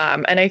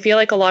 And I feel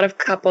like a lot of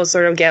couples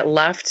sort of get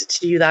left to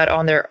do that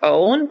on their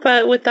own,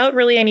 but without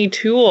really any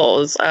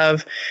tools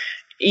of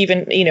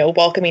even,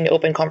 welcoming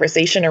open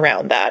conversation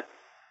around that.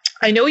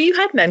 I know you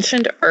had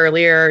mentioned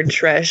earlier,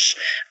 Trish,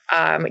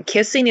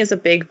 kissing is a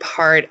big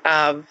part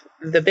of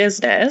the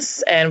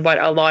business and what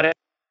a lot of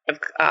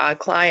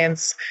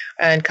clients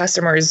and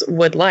customers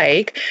would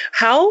like.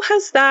 How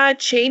has that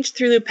changed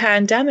through the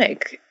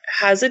pandemic?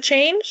 Has it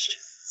changed?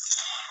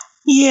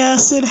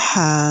 Yes, it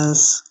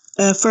has.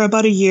 For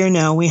about a year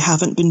now, we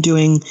haven't been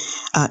doing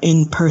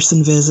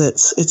in-person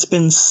visits. It's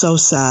been so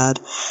sad.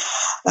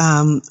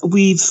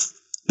 We've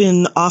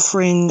been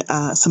offering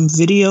some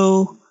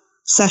video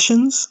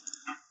sessions.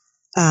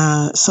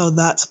 So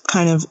that's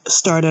kind of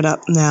started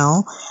up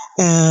now.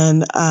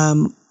 And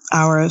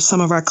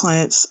some of our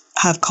clients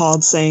have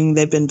called saying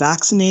they've been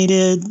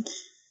vaccinated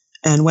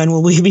and when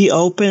will we be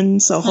open.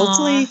 So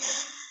hopefully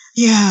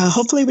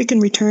we can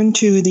return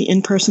to the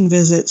in-person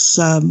visits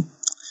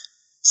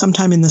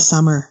sometime in the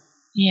summer.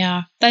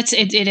 Yeah,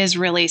 it is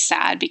really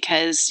sad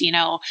because,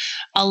 a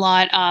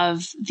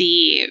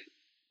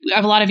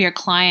lot of your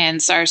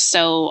clients are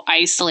so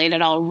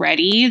isolated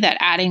already that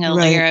adding a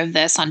layer of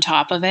this on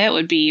top of it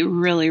would be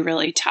really,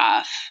 really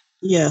tough.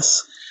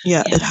 Yes.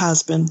 Yeah, it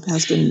has been,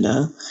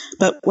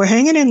 but we're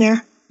hanging in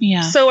there.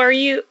 Yeah. So are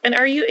you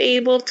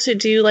able to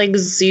do like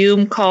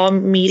Zoom call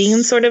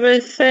meetings sort of a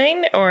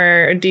thing?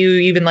 Or do you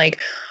even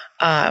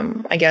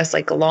I guess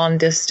like long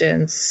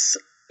distance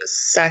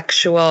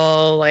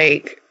sexual,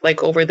 like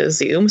over the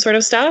Zoom sort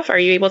of stuff? Are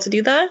you able to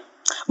do that?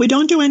 We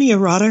don't do any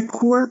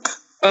erotic work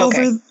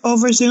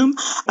over Zoom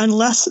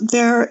unless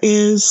there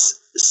is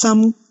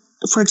some,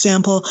 for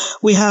example,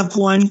 we have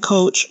one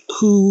coach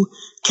who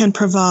can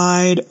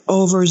provide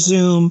over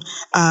Zoom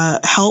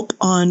help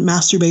on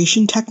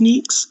masturbation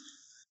techniques.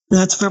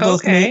 That's for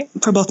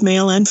both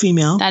male and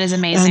female. That is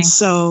amazing. And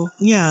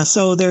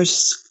so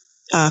there's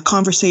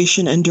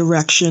conversation and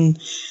direction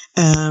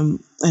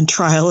and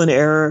trial and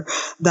error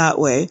that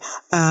way.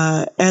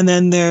 And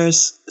then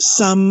there's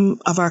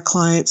some of our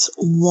clients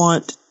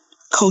want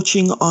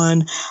coaching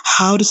on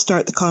how to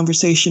start the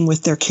conversation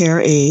with their care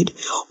aide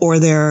or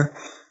their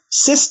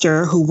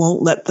sister who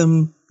won't let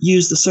them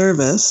use the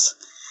service.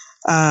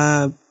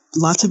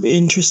 Lots of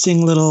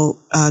interesting little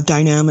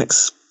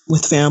dynamics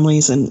with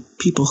families and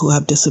people who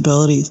have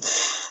disabilities.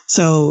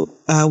 So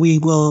we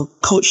will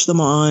coach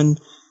them on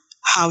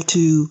how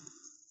to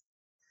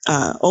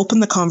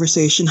open the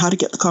conversation, how to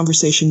get the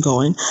conversation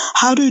going,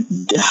 how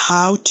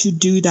to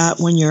do that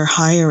when you're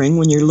hiring,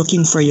 when you're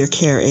looking for your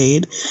care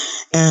aide,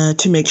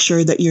 to make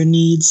sure that your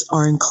needs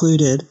are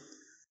included.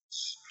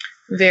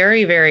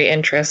 Very, very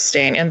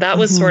interesting. And that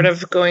was sort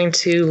of going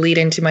to lead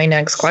into my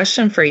next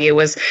question for you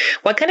was,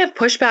 what kind of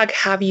pushback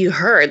have you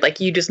heard? Like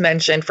you just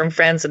mentioned from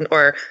friends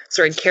or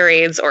care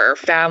aides or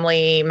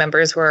family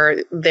members who are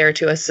there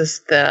to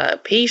assist the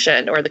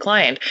patient or the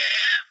client.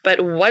 But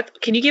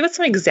can you give us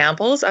some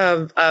examples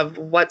of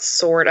what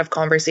sort of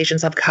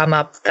conversations have come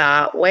up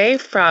that way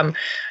from,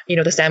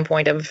 the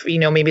standpoint of,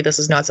 maybe this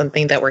is not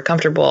something that we're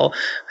comfortable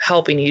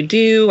helping you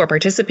do or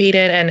participate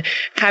in? And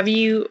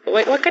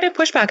what kind of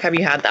pushback have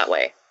you had that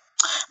way?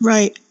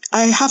 Right.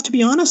 I have to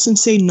be honest and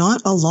say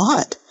not a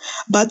lot,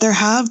 but there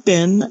have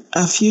been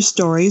a few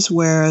stories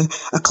where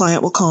a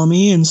client will call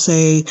me and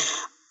say,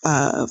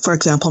 For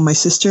example, my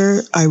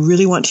sister, I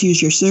really want to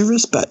use your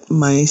service, but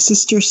my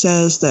sister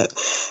says that,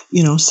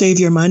 save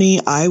your money.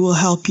 I will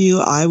help you.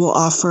 I will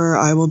offer.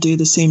 I will do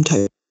the same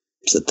types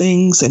of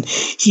things. And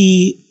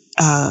he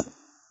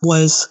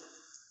was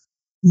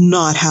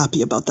not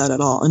happy about that at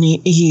all. And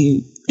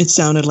it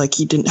sounded like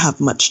he didn't have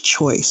much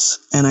choice.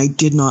 And I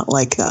did not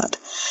like that.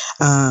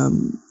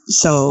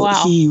 So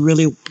he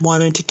really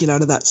wanted to get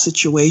out of that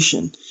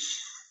situation.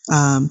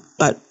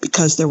 But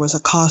because there was a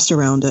cost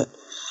around it.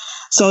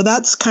 So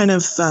that's kind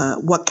of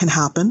what can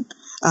happen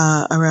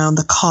around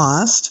the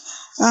cost.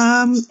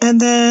 And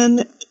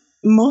then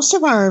most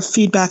of our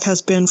feedback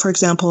has been, for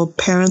example,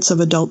 parents of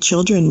adult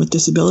children with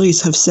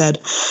disabilities have said,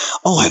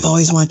 "Oh, I've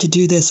always wanted to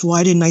do this.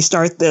 Why didn't I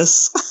start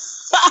this?"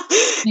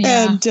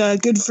 And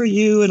good for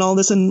you and all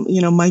this. And,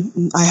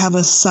 I have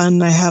a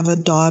son, I have a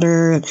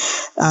daughter, and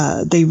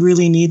they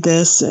really need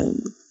this.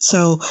 And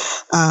so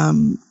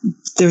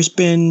there's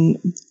been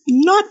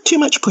not too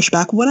much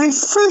pushback. When I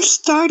first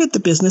started the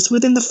business,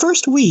 within the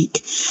first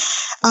week,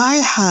 I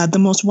had the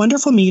most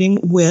wonderful meeting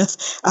with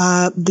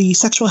the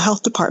sexual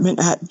health department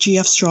at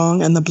GF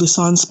Strong and the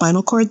Blouson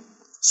Spinal Cord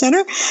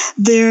Center.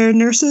 Their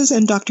nurses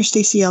and Dr.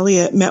 Stacey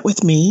Elliott met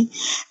with me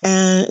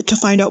to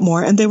find out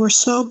more, and they were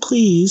so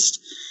pleased.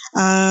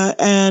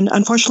 And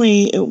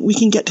unfortunately, we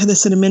can get to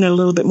this in a minute a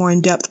little bit more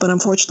in depth, but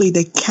unfortunately,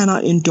 they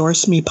cannot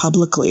endorse me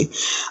publicly.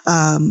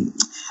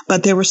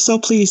 But they were so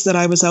pleased that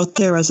I was out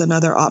there as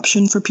another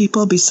option for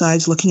people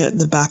besides looking at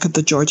the back of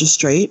the Georgia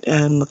Strait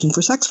and looking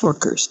for sex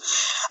workers.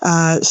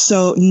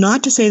 So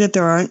not to say that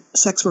there aren't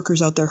sex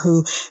workers out there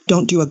who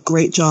don't do a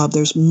great job.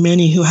 There's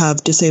many who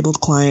have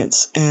disabled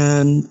clients,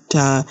 and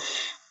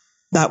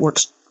that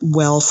works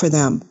well for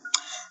them.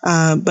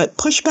 But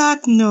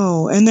pushback,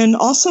 no. And then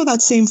also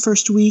that same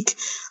first week,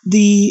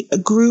 the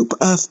group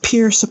of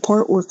peer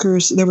support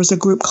workers, there was a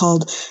group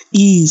called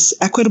EASE,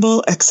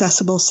 Equitable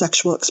Accessible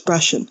Sexual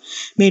Expression,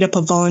 made up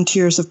of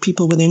volunteers of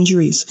people with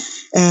injuries.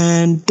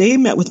 And they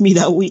met with me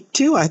that week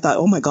too. I thought,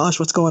 oh my gosh,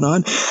 what's going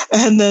on?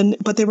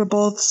 But they were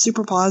both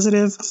super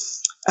positive,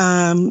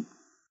 and,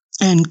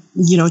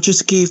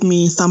 just gave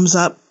me thumbs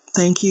up.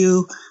 Thank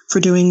you for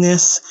doing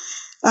this.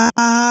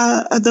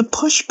 The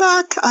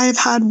pushback, I've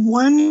had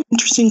one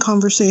interesting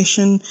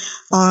conversation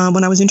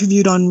when I was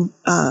interviewed on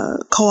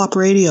Co-op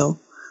Radio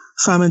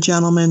from a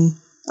gentleman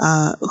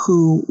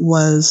who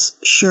was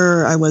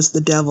sure I was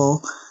the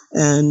devil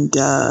and,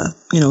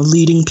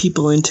 leading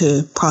people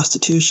into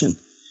prostitution.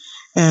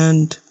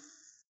 And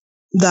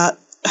that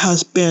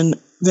has been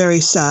very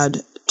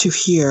sad to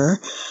hear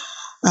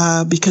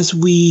because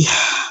we,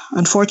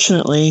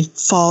 unfortunately,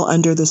 fall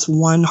under this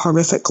one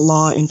horrific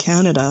law in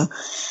Canada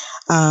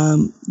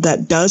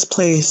that does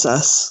place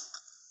us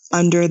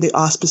under the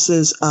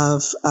auspices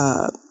of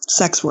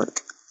sex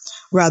work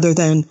rather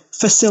than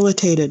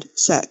facilitated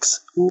sex,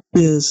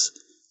 is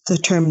the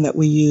term that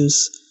we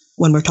use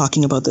when we're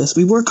talking about this.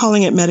 We were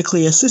calling it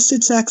medically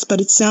assisted sex, but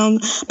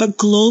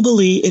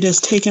globally it has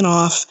taken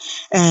off,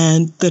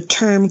 and the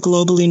term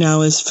globally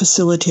now is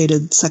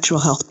facilitated sexual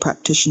health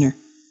practitioner.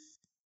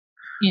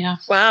 Yeah.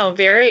 Wow.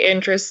 Very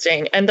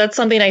interesting. And that's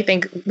something I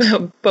think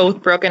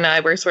both Brooke and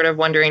I were sort of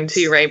wondering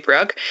too, right,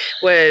 Brooke,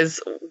 was,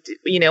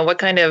 what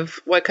kind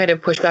of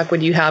pushback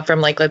would you have from,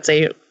 like, let's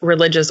say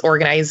religious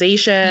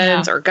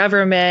organizations or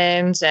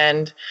government?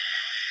 And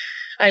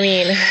I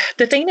mean,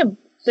 the thing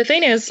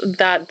is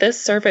that this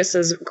service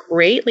is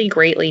greatly,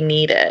 greatly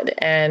needed,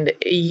 and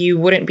you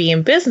wouldn't be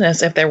in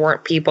business if there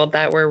weren't people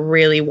that were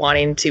really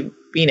wanting to,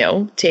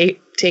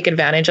 take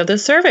advantage of the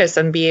service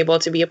and be able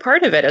to be a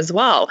part of it as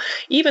well.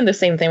 Even the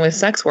same thing with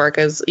sex work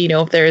is,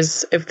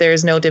 if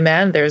there's no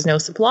demand, there's no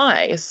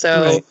supply.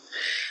 So,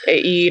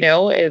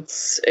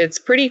 it's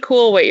pretty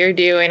cool what you're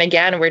doing.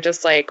 Again, we're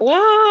just like,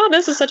 wow,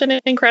 this is such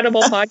an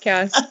incredible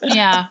podcast.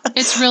 Yeah,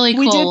 it's really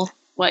cool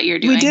what you're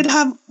doing.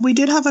 We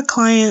did have a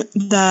client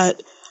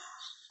that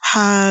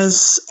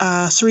has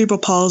cerebral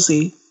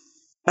palsy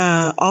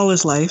all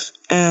his life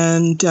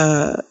and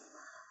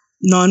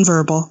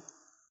nonverbal.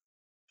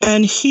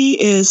 And he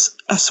is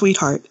a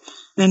sweetheart.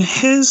 And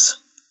his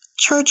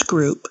church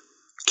group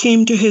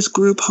came to his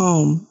group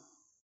home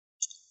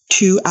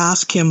to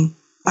ask him,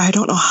 I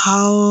don't know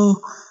how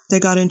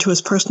they got into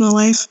his personal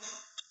life,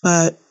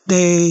 but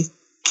they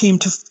came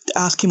to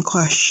ask him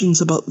questions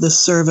about this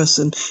service.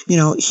 And,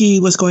 he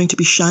was going to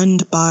be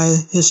shunned by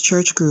his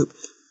church group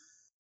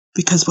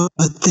because what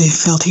they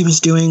felt he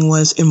was doing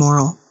was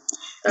immoral.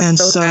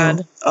 That's so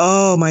sad.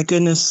 Oh my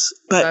goodness.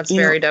 But that's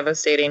very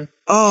devastating.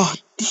 Oh,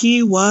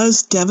 he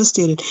was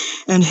devastated.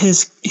 And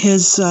his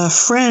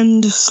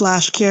friend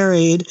 / care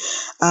aide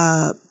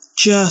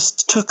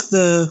just took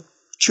the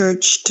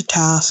church to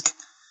task.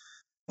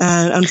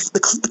 And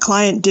the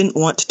client didn't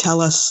want to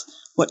tell us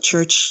what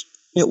church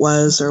it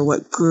was or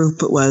what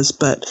group it was,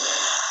 but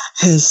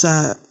his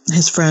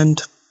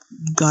friend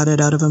got it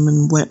out of him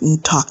and went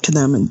and talked to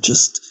them and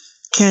just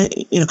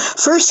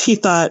first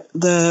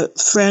the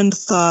friend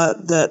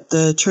thought that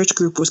the church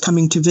group was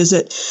coming to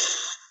visit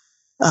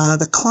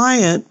the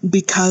client,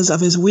 because of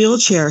his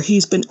wheelchair,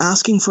 he's been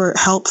asking for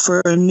help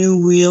for a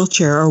new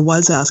wheelchair, or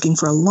was asking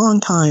for a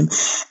long time.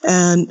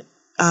 And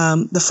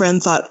the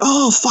friend thought,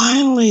 oh,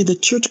 finally, the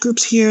church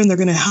group's here and they're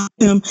going to help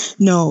him.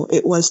 No,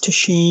 it was to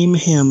shame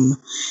him.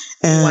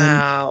 And,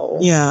 wow.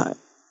 Yeah.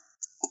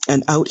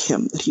 And out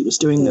him that he was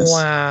doing this.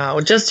 Wow.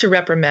 Just to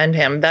reprimand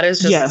him. That is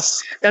just,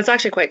 yes. That's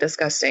actually quite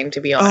disgusting,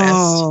 to be honest.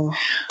 Oh,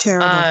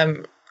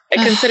 terrible.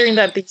 Considering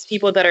that these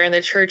people that are in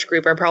the church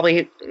group are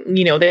probably,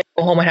 they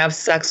go home and have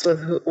sex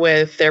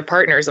with their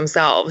partners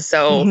themselves.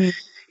 So,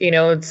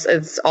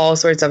 it's all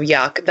sorts of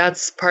yuck.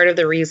 That's part of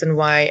the reason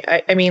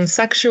why, I mean,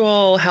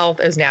 sexual health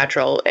is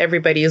natural.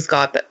 Everybody's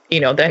got the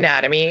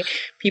anatomy.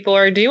 People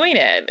are doing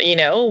it,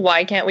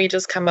 why can't we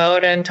just come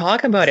out and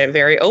talk about it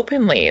very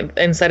openly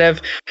instead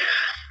of,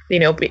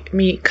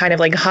 me kind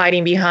of like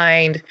hiding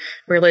behind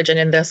religion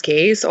in this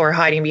case, or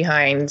hiding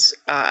behind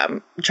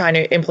trying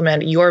to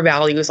implement your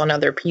values on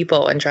other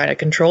people and trying to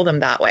control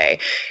them that way.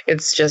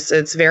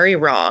 It's very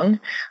wrong.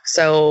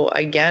 So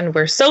again,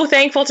 we're so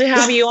thankful to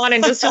have you on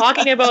and just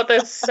talking about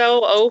this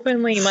so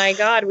openly. My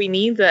God, we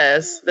need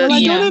this. Well,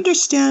 I don't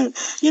understand.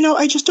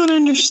 I just don't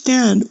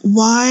understand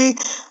why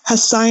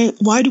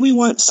do we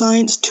want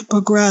science to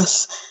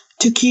progress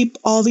to keep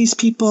all these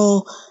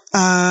people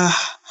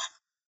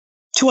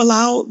to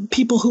allow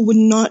people who would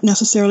not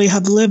necessarily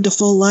have lived a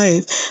full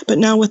life. But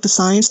now with the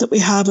science that we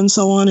have and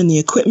so on and the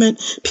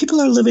equipment, people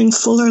are living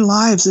fuller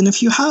lives. And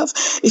if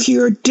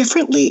you're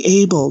differently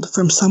abled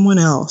from someone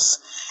else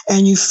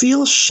and you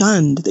feel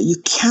shunned, that you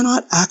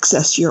cannot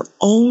access your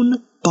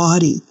own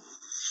body,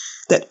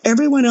 that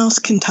everyone else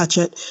can touch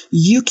it,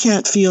 you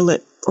can't feel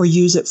it or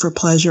use it for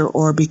pleasure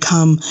or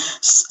become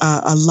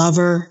a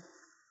lover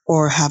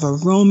or have a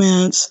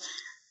romance.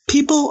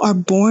 People are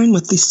born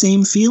with the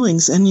same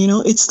feelings, and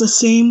it's the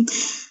same.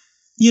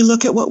 You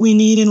look at what we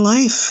need in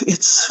life;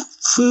 it's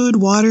food,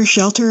 water,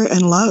 shelter,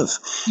 and love.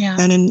 Yeah.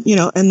 And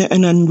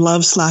then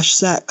love /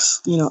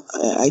 sex.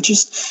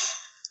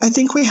 I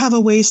think we have a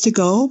ways to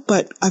go,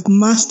 but I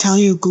must tell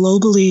you,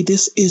 globally,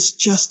 this is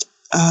just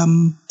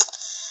it's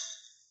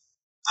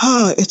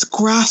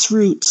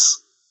grassroots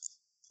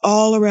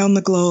all around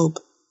the globe.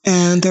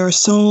 And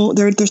there's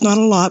not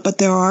a lot, but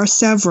there are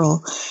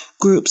several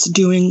groups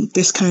doing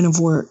this kind of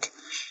work.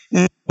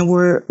 And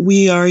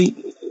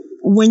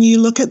when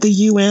you look at the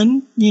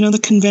UN, the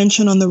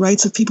Convention on the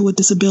Rights of People with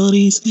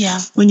Disabilities,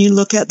 when you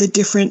look at the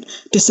different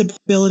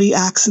disability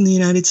acts in the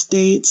United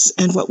States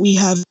and what we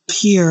have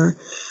here,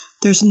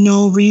 there's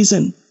no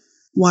reason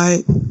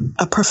why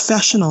a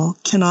professional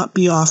cannot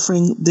be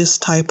offering this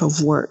type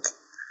of work.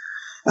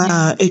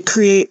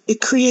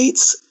 It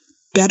creates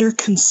better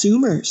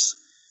consumers.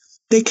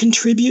 They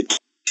contribute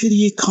to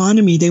the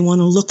economy. They want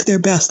to look their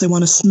best. They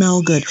want to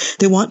smell good.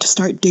 They want to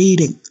start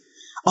dating.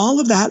 All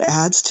of that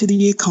adds to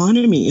the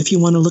economy if you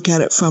want to look at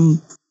it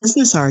from a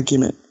business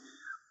argument.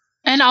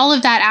 And all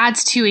of that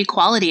adds to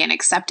equality and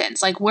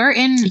acceptance. Like we're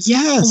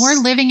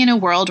living in a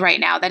world right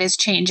now that is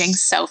changing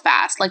so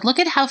fast. Like look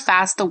at how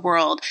fast the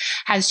world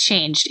has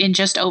changed in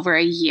just over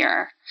a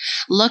year.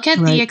 Look at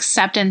the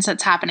acceptance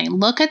that's happening.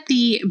 Look at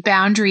the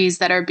boundaries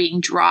that are being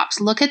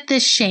dropped. Look at the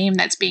shame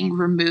that's being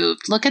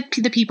removed. Look at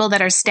the people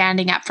that are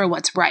standing up for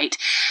what's right.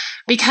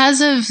 Because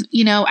of,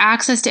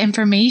 access to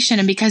information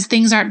and because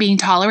things aren't being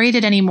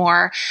tolerated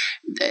anymore,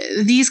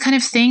 these kind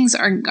of things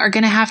are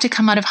going to have to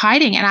come out of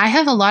hiding. And I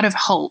have a lot of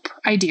hope.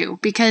 I do,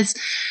 because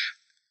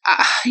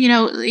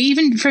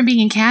even from being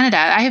in Canada,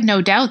 I have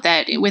no doubt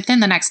that within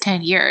the next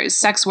 10 years,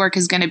 sex work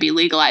is going to be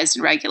legalized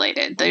and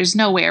regulated. There's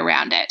no way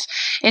around it.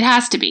 It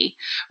has to be,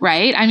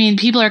 right? I mean,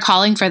 people are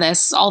calling for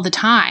this all the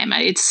time.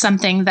 It's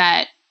something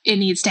that it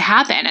needs to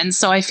happen. And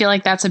so I feel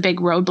like that's a big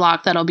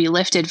roadblock that'll be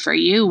lifted for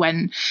you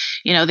when,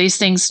 these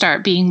things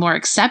start being more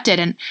accepted.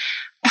 And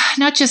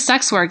not just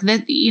sex work,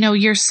 that,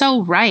 you're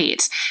so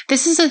right.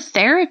 This is a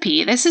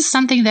therapy. This is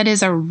something that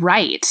is a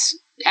right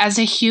as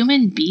a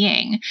human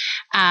being.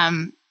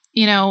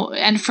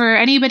 And for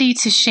anybody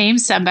to shame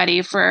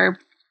somebody for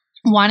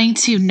wanting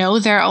to know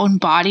their own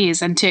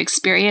bodies and to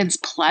experience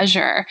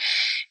pleasure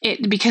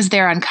because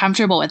they're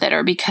uncomfortable with it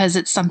or because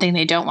it's something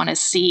they don't want to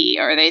see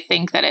or they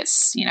think that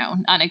it's,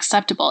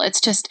 unacceptable. It's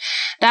just,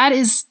 that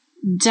is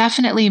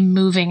definitely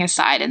moving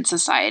aside in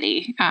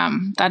society.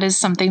 That is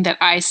something that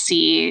I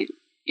see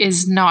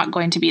is not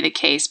going to be the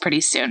case pretty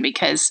soon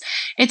because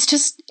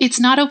it's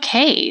not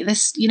okay.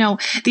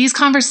 These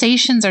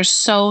conversations are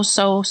so,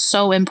 so,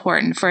 so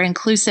important for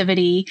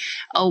inclusivity,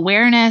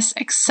 awareness,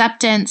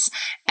 acceptance.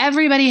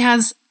 Everybody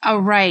has a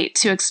right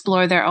to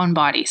explore their own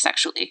body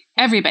sexually.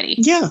 Everybody.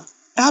 Yeah,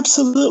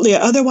 absolutely.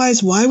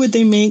 Otherwise, why would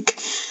they make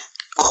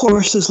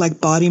courses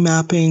like body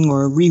mapping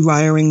or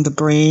rewiring the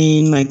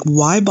brain? Like,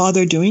 why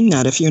bother doing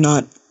that if you're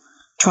not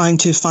trying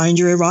to find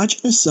your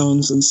erogenous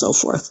zones and so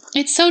forth?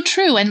 It's so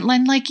true. And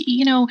like,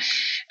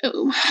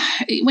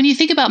 when you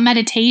think about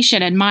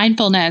meditation and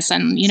mindfulness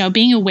and,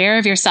 being aware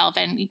of yourself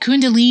and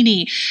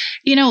Kundalini,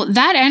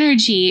 that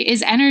energy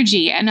is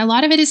energy. And a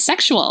lot of it is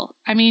sexual.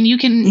 I mean, you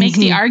can make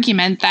the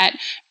argument that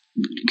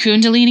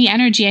Kundalini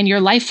energy and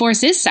your life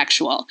force is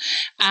sexual.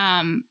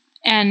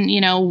 and,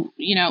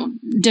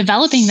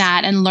 developing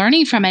that and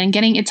learning from it and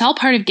it's all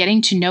part of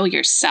getting to know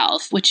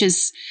yourself, which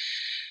is,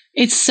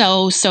 it's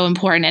so, so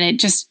important.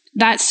 And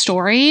that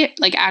story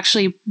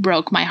actually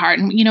broke my heart.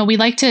 And, we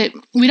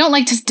don't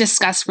like to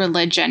discuss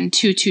religion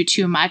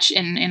too much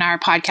in our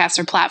podcasts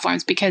or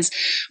platforms because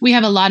we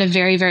have a lot of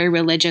very, very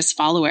religious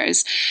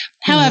followers.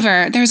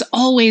 However, there's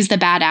always the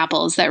bad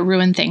apples that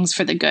ruin things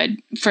for the good,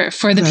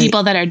 for the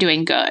people that are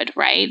doing good.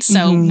 Right.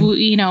 So,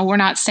 we're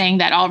not saying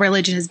that all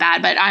religion is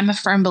bad, but I'm a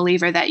firm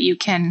believer that you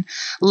can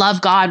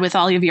love God with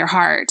all of your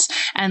heart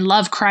and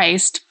love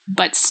Christ,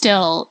 but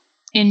still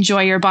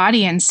enjoy your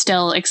body and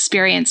still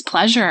experience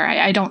pleasure.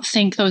 I don't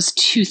think those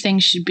two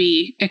things should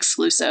be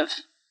exclusive.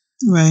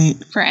 Right.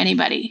 For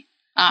anybody.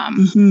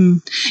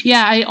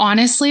 Yeah, I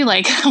honestly,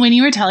 when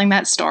you were telling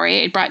that story,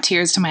 it brought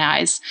tears to my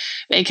eyes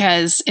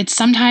because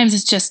sometimes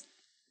it's just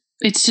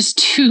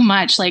too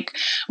much.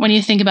 When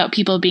you think about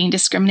people being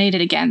discriminated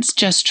against,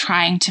 just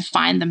trying to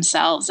find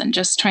themselves and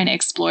just trying to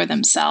explore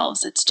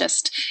themselves.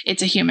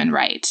 It's a human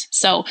right.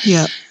 So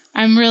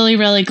I'm really,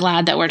 really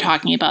glad that we're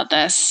talking about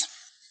this.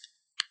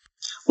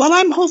 Well,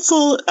 I'm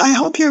hopeful. I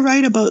hope you're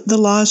right about the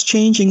laws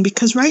changing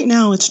because right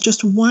now it's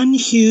just one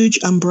huge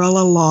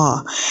umbrella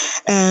law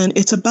and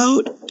it's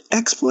about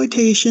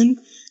exploitation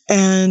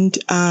and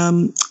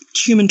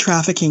human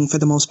trafficking for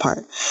the most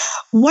part.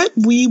 What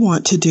we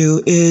want to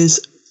do is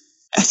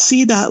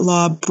see that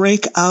law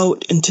break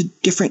out into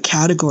different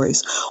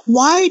categories.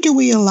 Why do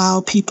we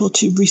allow people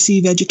to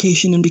receive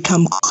education and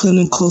become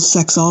clinical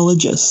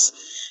sexologists,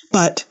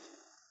 but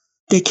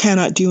they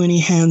cannot do any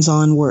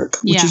hands-on work,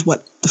 which is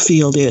what the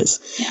field is,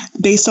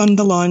 based on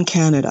the law in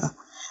Canada.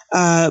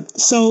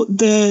 So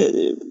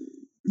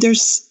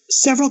there's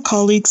several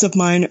colleagues of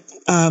mine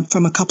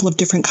from a couple of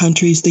different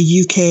countries,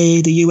 the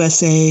UK, the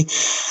USA,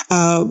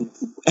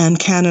 and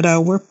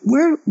Canada.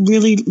 We're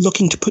really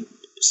looking to put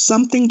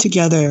something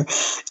together,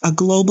 a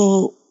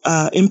global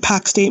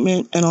impact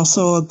statement and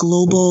also a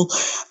global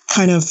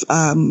kind of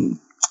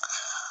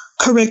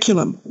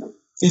curriculum,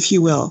 if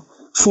you will,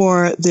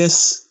 for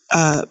this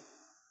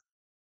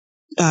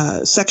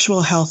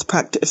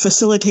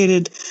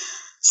facilitated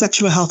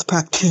sexual health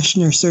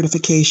practitioner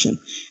certification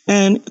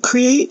and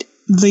create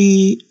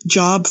the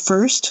job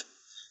first,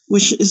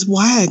 which is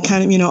why I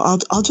kind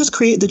of, I'll just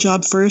create the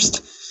job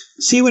first,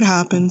 see what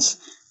happens.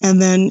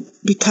 And then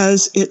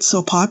because it's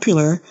so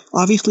popular,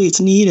 obviously it's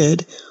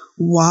needed.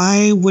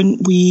 Why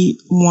wouldn't we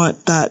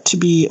want that to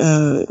be,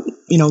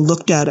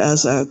 looked at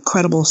as a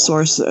credible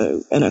source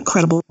and a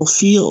credible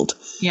field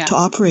to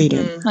operate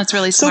in? That's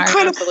really smart.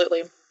 So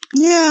Absolutely.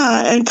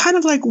 Yeah, and kind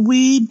of like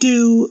we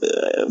do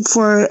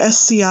for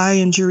SCI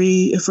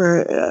injury,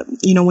 for,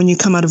 when you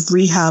come out of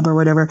rehab or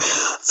whatever,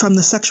 from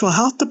the sexual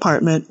health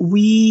department,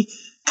 we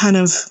kind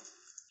of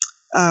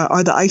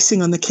are the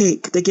icing on the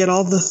cake. They get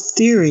all the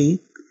theory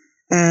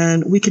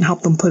and we can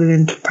help them put it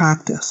into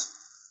practice.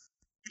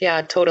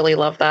 Yeah, totally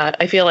love that.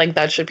 I feel like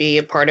that should be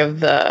a part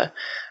of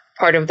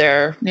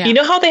their, you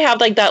know how they have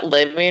that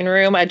living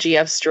room at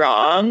GF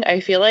Strong? I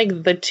feel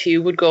like the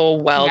two would go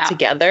well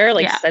together,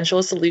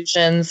 Sensual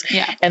Solutions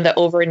and the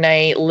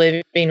overnight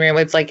living room.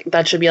 It's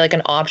that should be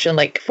an option.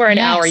 For an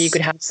hour, you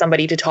could have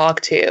somebody to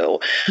talk to.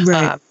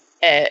 Right.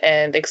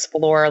 And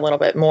explore a little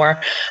bit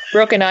more.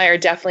 Brooke and I are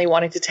definitely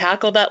wanting to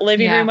tackle that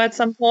living room at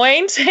some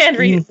point and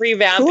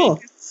revamp it.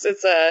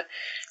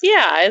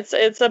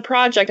 It's a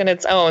project in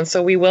its own.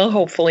 So we will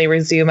hopefully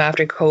resume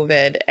after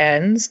COVID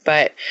ends.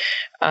 But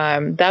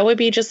that would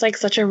be just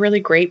such a really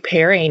great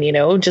pairing,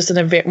 just in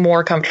a bit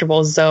more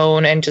comfortable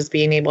zone and just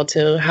being able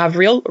to have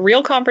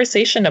real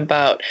conversation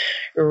about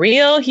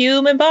real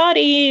human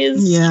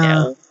bodies.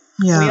 Yeah.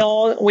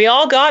 We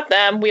all got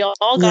them. We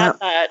all got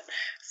that.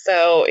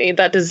 So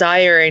that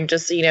desire and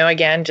just,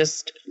 again,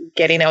 just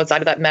getting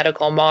outside of that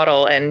medical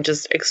model and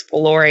just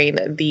exploring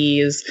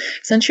these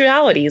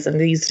sensualities and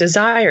these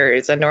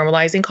desires and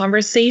normalizing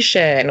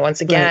conversation.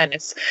 Once again,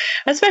 it's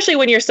especially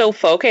when you're so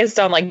focused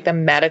on the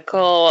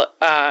medical,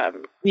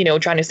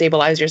 trying to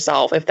stabilize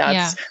yourself. If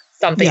that's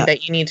something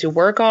that you need to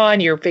work on,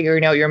 you're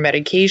figuring out your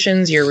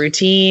medications, your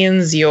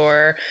routines,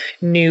 your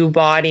new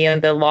body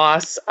and the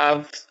loss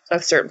of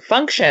certain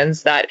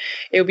functions, that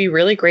it would be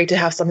really great to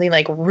have something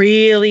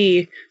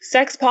really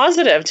sex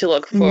positive to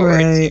look forward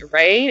to,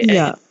 right?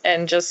 Yeah.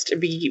 And just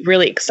be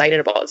really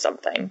excited about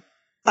something.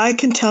 I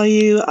can tell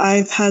you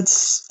I've had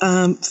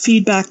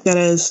feedback that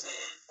has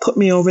put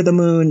me over the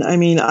moon. I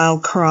mean, I'll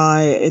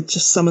cry. It's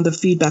just some of the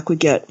feedback we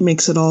get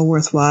makes it all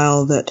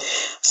worthwhile, that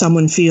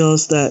someone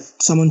feels that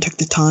someone took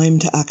the time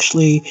to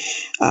actually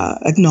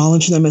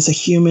acknowledge them as a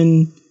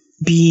human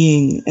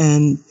being,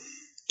 and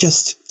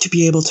just to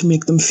be able to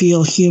make them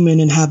feel human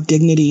and have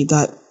dignity,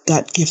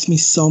 that gives me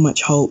so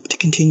much hope to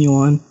continue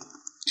on.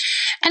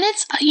 And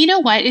it's, you know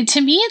what,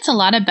 to me, it's a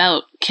lot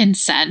about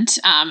consent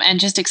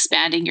and just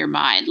expanding your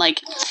mind. I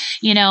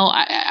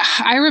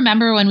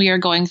remember when we were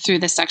going through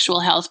the sexual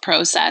health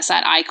process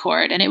at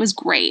I-Court, and it was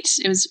great.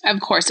 It was,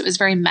 of course, it was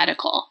very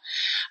medical.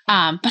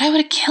 But I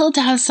would have killed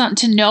to have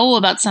to know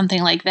about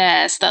something like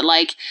this, that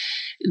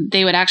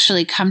they would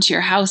actually come to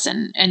your house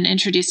and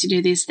introduce you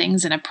to these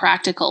things in a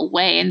practical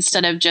way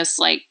instead of just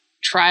like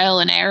trial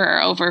and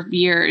error over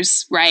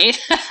years, right?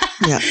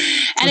 Yeah.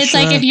 And it's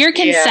like, if you're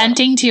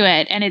consenting to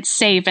it and it's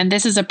safe and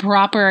this is a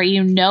proper,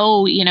 you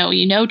know,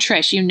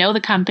 Trish, you know,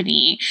 the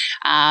company,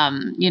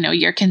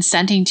 you're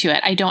consenting to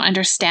it. I don't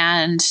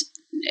understand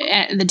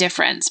the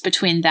difference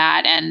between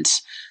that and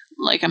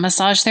like a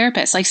massage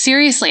therapist. Like,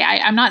 seriously,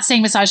 I'm not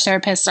saying massage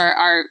therapists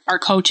are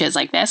coaches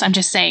like this. I'm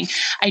just saying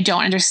I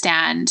don't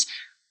understand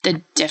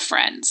the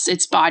difference.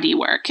 It's body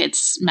work.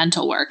 It's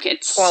mental work.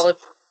 It's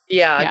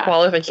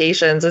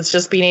qualifications. It's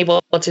just being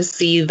able to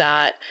see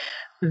that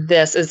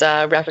this is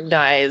a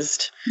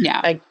recognized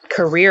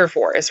career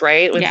for us,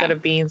 right? Instead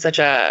of being such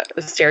a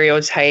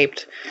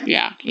stereotyped,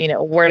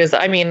 where does,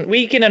 I mean,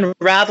 we can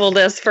unravel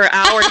this for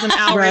hours and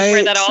hours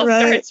where that all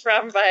starts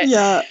from, but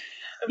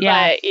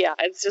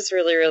it's just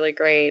really, really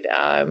great.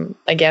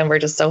 Again, we're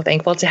just so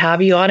thankful to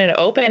have you on and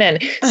open.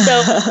 And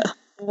so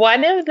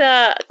one of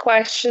the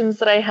questions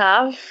that I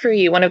have for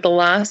you, one of the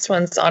last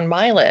ones on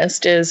my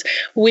list is,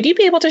 would you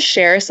be able to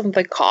share some of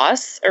the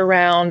costs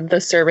around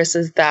the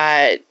services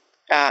that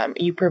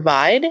you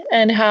provide,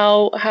 and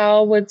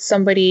how would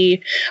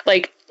somebody,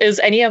 like, is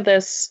any of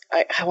this,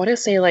 I want to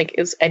say, like,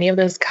 is any of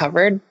this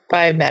covered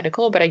by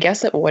medical? But I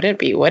guess it wouldn't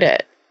be, would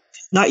it?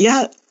 Not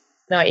yet.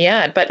 Not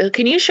yet. But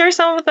can you share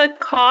some of the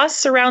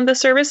costs around the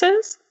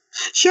services?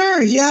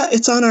 Sure. Yeah,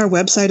 it's on our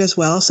website as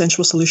well,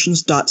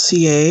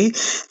 sensualsolutions.ca.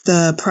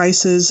 The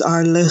prices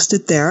are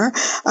listed there.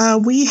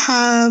 We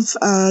have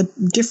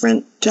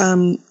different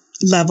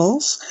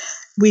levels.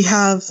 We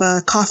have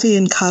coffee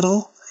and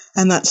cuddle,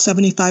 and that's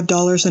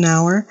 $75 an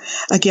hour.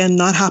 Again,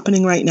 not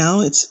happening right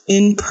now. It's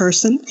in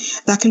person.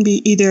 That can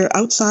be either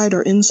outside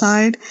or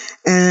inside,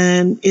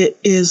 and it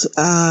is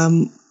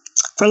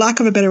for lack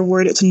of a better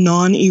word, it's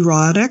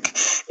non-erotic.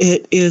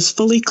 It is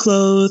fully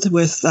clothed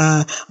with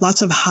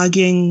lots of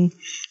hugging,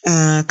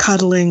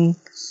 cuddling,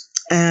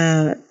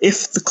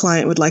 if the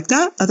client would like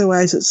that.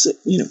 Otherwise, it's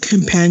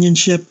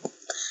companionship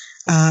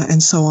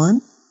and so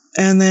on.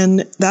 And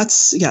then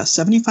that's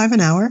 $75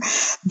 an hour.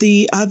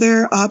 The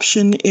other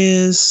option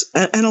is,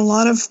 and a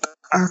lot of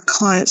our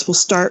clients will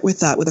start with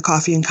that, with a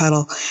coffee and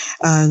cuddle,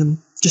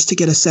 just to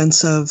get a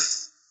sense of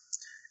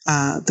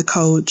the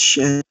coach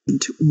and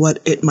what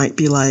it might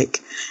be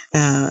like.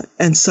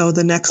 And so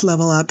the next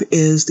level up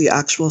is the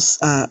actual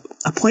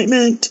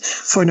appointment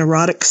for an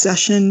erotic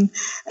session,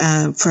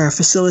 for a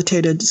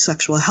facilitated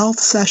sexual health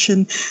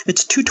session.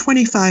 It's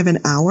 $225 an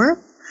hour,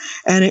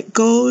 and it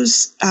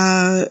goes,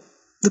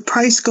 the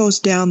price goes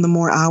down the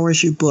more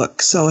hours you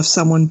book. So if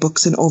someone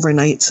books an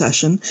overnight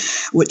session,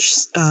 which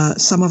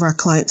some of our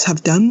clients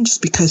have done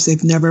just because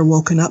they've never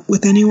woken up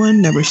with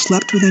anyone, never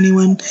slept with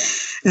anyone.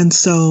 And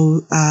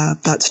so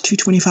that's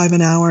 $225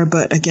 an hour.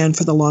 But again,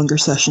 for the longer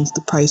sessions,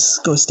 the price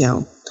goes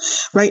down.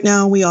 Right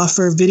now, we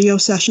offer video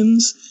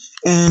sessions,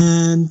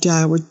 and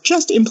we're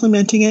just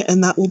implementing it,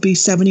 and that will be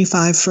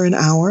 $75 for an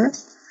hour.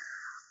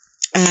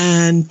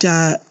 And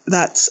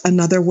that's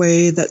another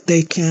way that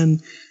they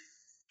can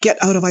get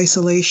out of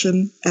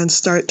isolation and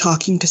start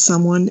talking to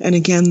someone. And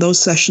again, those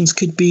sessions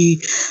could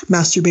be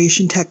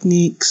masturbation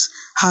techniques,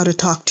 how to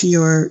talk to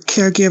your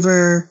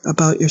caregiver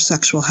about your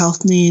sexual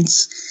health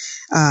needs,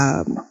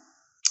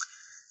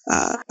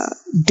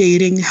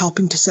 dating,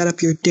 helping to set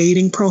up your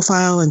dating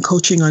profile and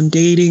coaching on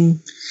dating,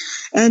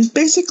 and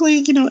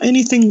basically,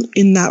 anything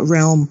in that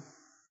realm.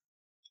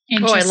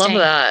 Oh, I love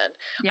that.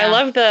 Yeah.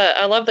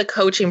 I love the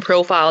coaching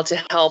profile to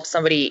help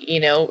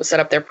somebody, set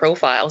up their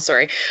profile.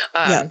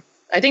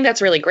 I think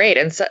that's really great,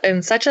 and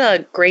such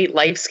a great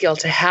life skill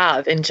to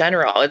have in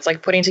general. It's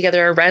like putting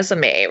together a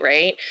resume,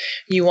 right?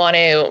 You want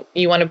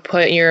to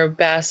put your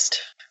best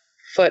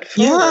foot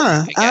forward.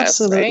 Yeah,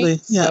 absolutely.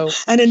 Right? Yeah. So,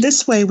 and in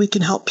this way, we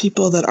can help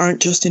people that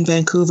aren't just in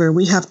Vancouver.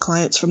 We have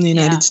clients from the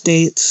United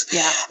States.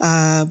 Yeah.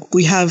 I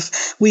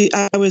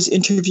was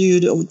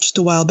interviewed just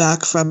a while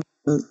back from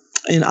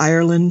in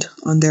Ireland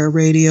on their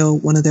radio,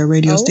 one of their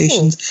radio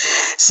stations.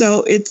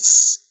 So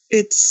it's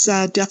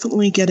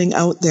definitely getting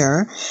out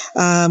there.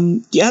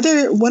 The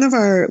other one of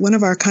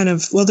our kind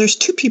of, there's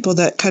two people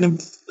that kind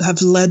of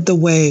have led the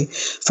way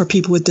for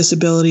people with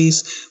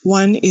disabilities.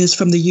 One is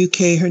from the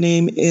UK. Her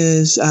name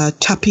is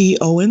Tuppy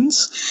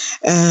Owens,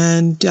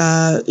 and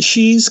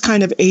she's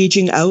kind of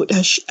aging out,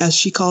 as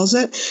she calls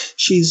it.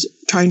 She's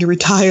trying to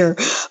retire,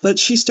 but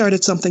she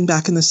started something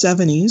back in the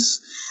 70s.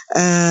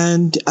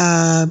 And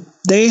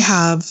they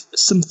have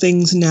some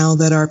things now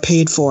that are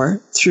paid for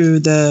through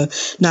the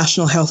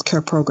National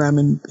Healthcare Program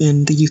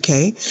in the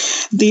UK.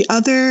 The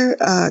other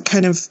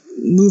kind of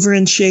mover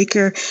and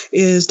shaker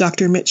is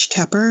Dr. Mitch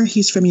Tepper.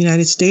 He's from the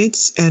United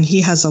States, and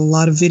he has a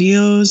lot of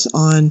videos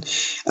on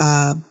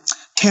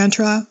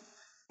Tantra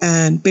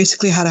and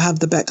basically how to have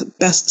the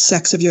best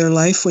sex of your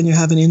life when you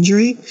have an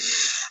injury.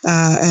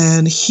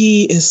 And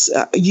he is,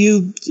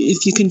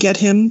 if you can get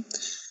him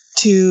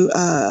to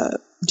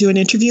do an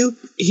interview,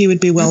 he would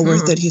be well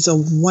worth it. He's a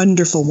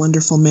wonderful,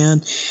 wonderful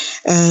man.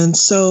 And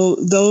so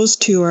those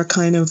two are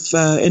kind of,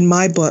 in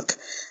my book,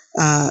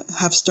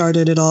 have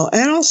started it all.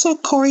 And also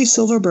Corey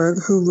Silverberg,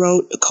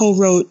 who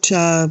co-wrote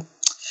The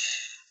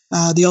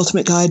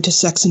Ultimate Guide to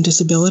Sex and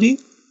Disability.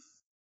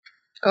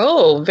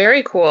 Oh,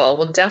 very cool.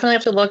 We'll definitely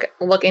have to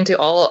look into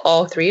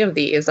all three of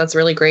these. That's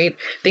really great.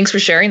 Thanks for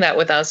sharing that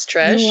with us,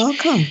 Trish. You're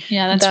welcome.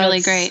 Yeah, that's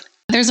really great.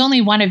 There's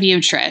only one of you,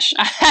 Trish.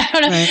 I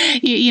don't know. Right.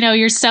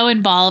 You're so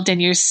involved,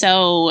 and you're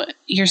so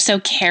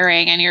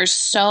caring, and you're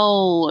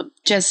so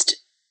just.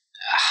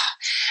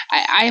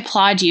 I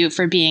applaud you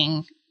for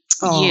being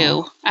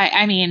you.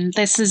 I mean,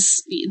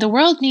 the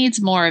world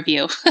needs more of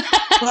you.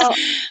 Well,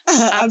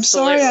 I'm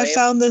sorry I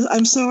found this.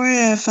 I'm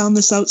sorry I found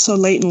this out so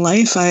late in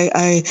life.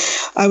 I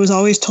was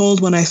always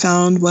told when I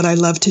found what I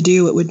love to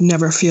do, it would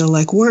never feel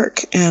like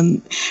work.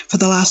 And for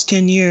the last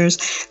 10 years,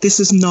 this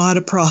is not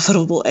a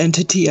profitable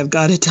entity. I've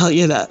got to tell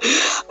you that.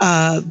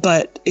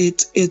 But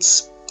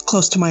it's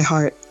close to my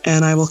heart,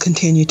 and I will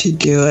continue to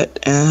do it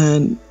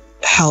and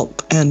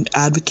help and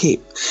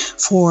advocate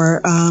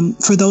for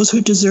those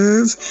who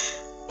deserve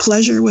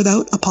pleasure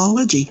without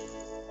apology.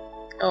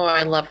 Oh,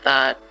 I love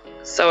that.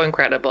 So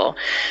incredible.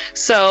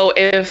 So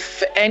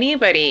if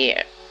anybody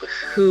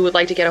who would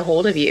like to get a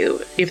hold of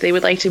you, if they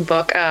would like to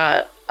book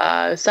a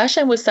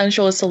session with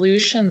Sensual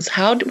Solutions,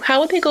 how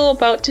would they go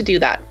about to do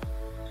that?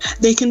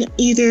 They can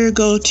either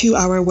go to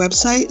our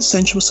website,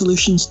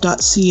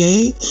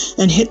 sensualsolutions.ca,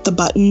 and hit the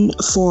button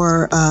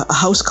for a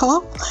house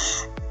call,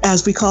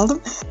 as we call them,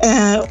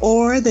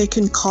 or they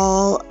can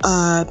call,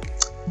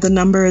 the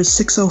number is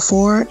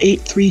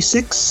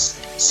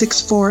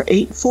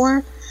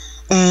 604-836-6484.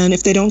 And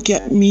if they don't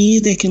get me,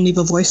 they can leave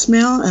a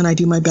voicemail, and I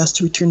do my best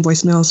to return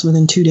voicemails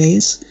within 2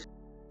 days.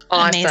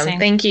 Awesome. Amazing.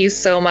 Thank you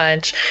so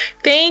much.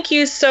 Thank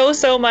you so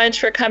much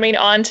for coming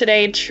on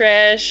today,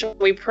 Trish.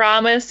 We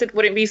promised it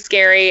wouldn't be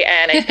scary,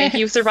 and I think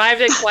you've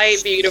survived it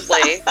quite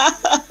beautifully.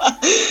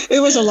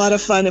 It was a lot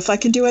of fun. If I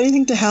can do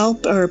anything to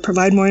help or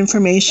provide more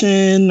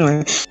information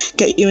or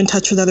get you in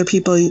touch with other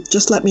people,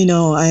 just let me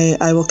know.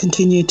 I will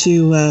continue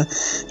to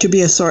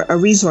be a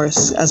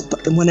resource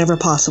whenever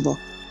possible.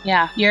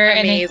 Yeah, you're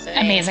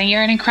amazing.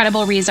 You're an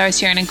incredible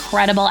resource. You're an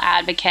incredible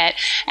advocate.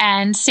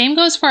 And same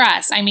goes for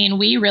us. I mean,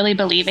 we really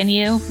believe in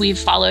you. We've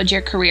followed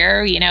your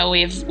career.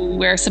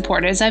 We're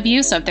supporters of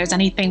you. So if there's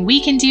anything we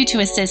can do to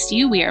assist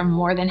you, we are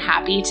more than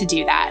happy to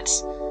do that.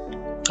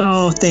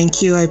 Oh,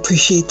 thank you. I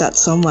appreciate that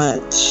so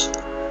much.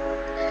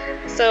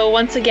 So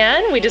once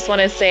again, we just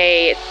want to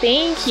say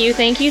thank you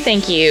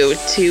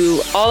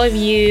to all of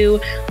you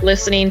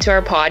listening to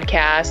our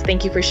podcast.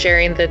 Thank you for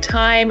sharing the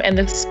time and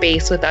the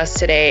space with us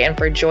today, and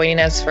for joining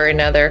us for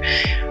another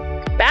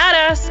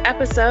badass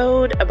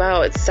episode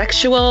about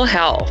sexual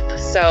health.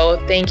 So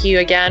thank you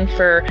again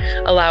for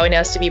allowing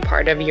us to be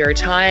part of your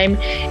time.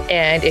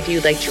 And if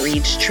you'd like to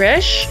reach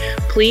Trish,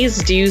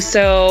 please do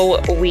so.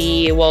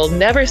 We will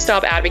never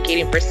stop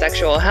advocating for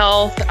sexual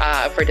health,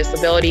 for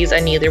disabilities,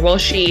 and neither will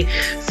she.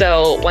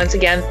 So once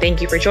again,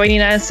 thank you for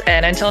joining us.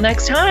 And until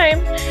next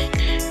time,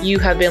 you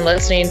have been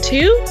listening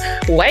to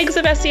Wags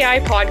of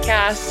SCI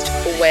podcast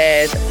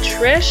with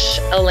Trish,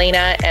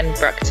 Elena, and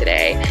Brooke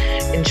today.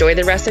 Enjoy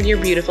the rest of your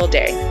beautiful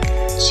day.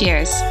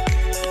 Cheers.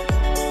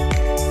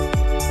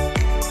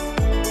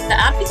 The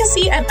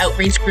advocacy and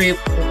outreach group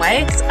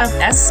Wags of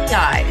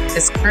SCI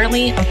is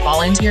currently a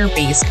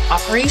volunteer-based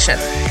operation.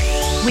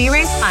 We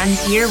raise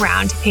funds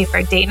year-round to pay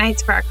for date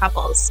nights for our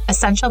couples,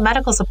 essential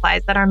medical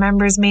supplies that our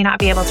members may not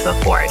be able to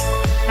afford,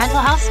 mental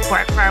health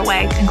support for our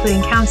WAGs,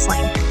 including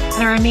counseling,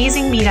 and our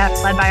amazing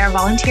meetups led by our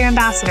volunteer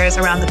ambassadors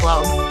around the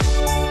globe.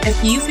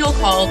 If you feel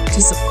called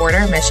to support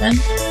our mission,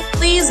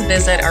 please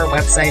visit our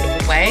website,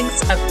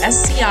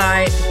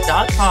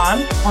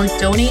 wagsofsci.com, or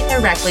donate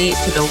directly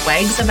to the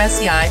Wags of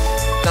SCI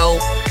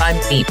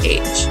GoFundMe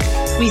page.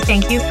 We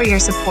thank you for your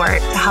support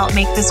to help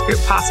make this group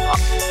possible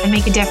and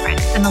make a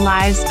difference in the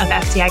lives of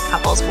SCI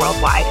couples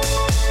worldwide.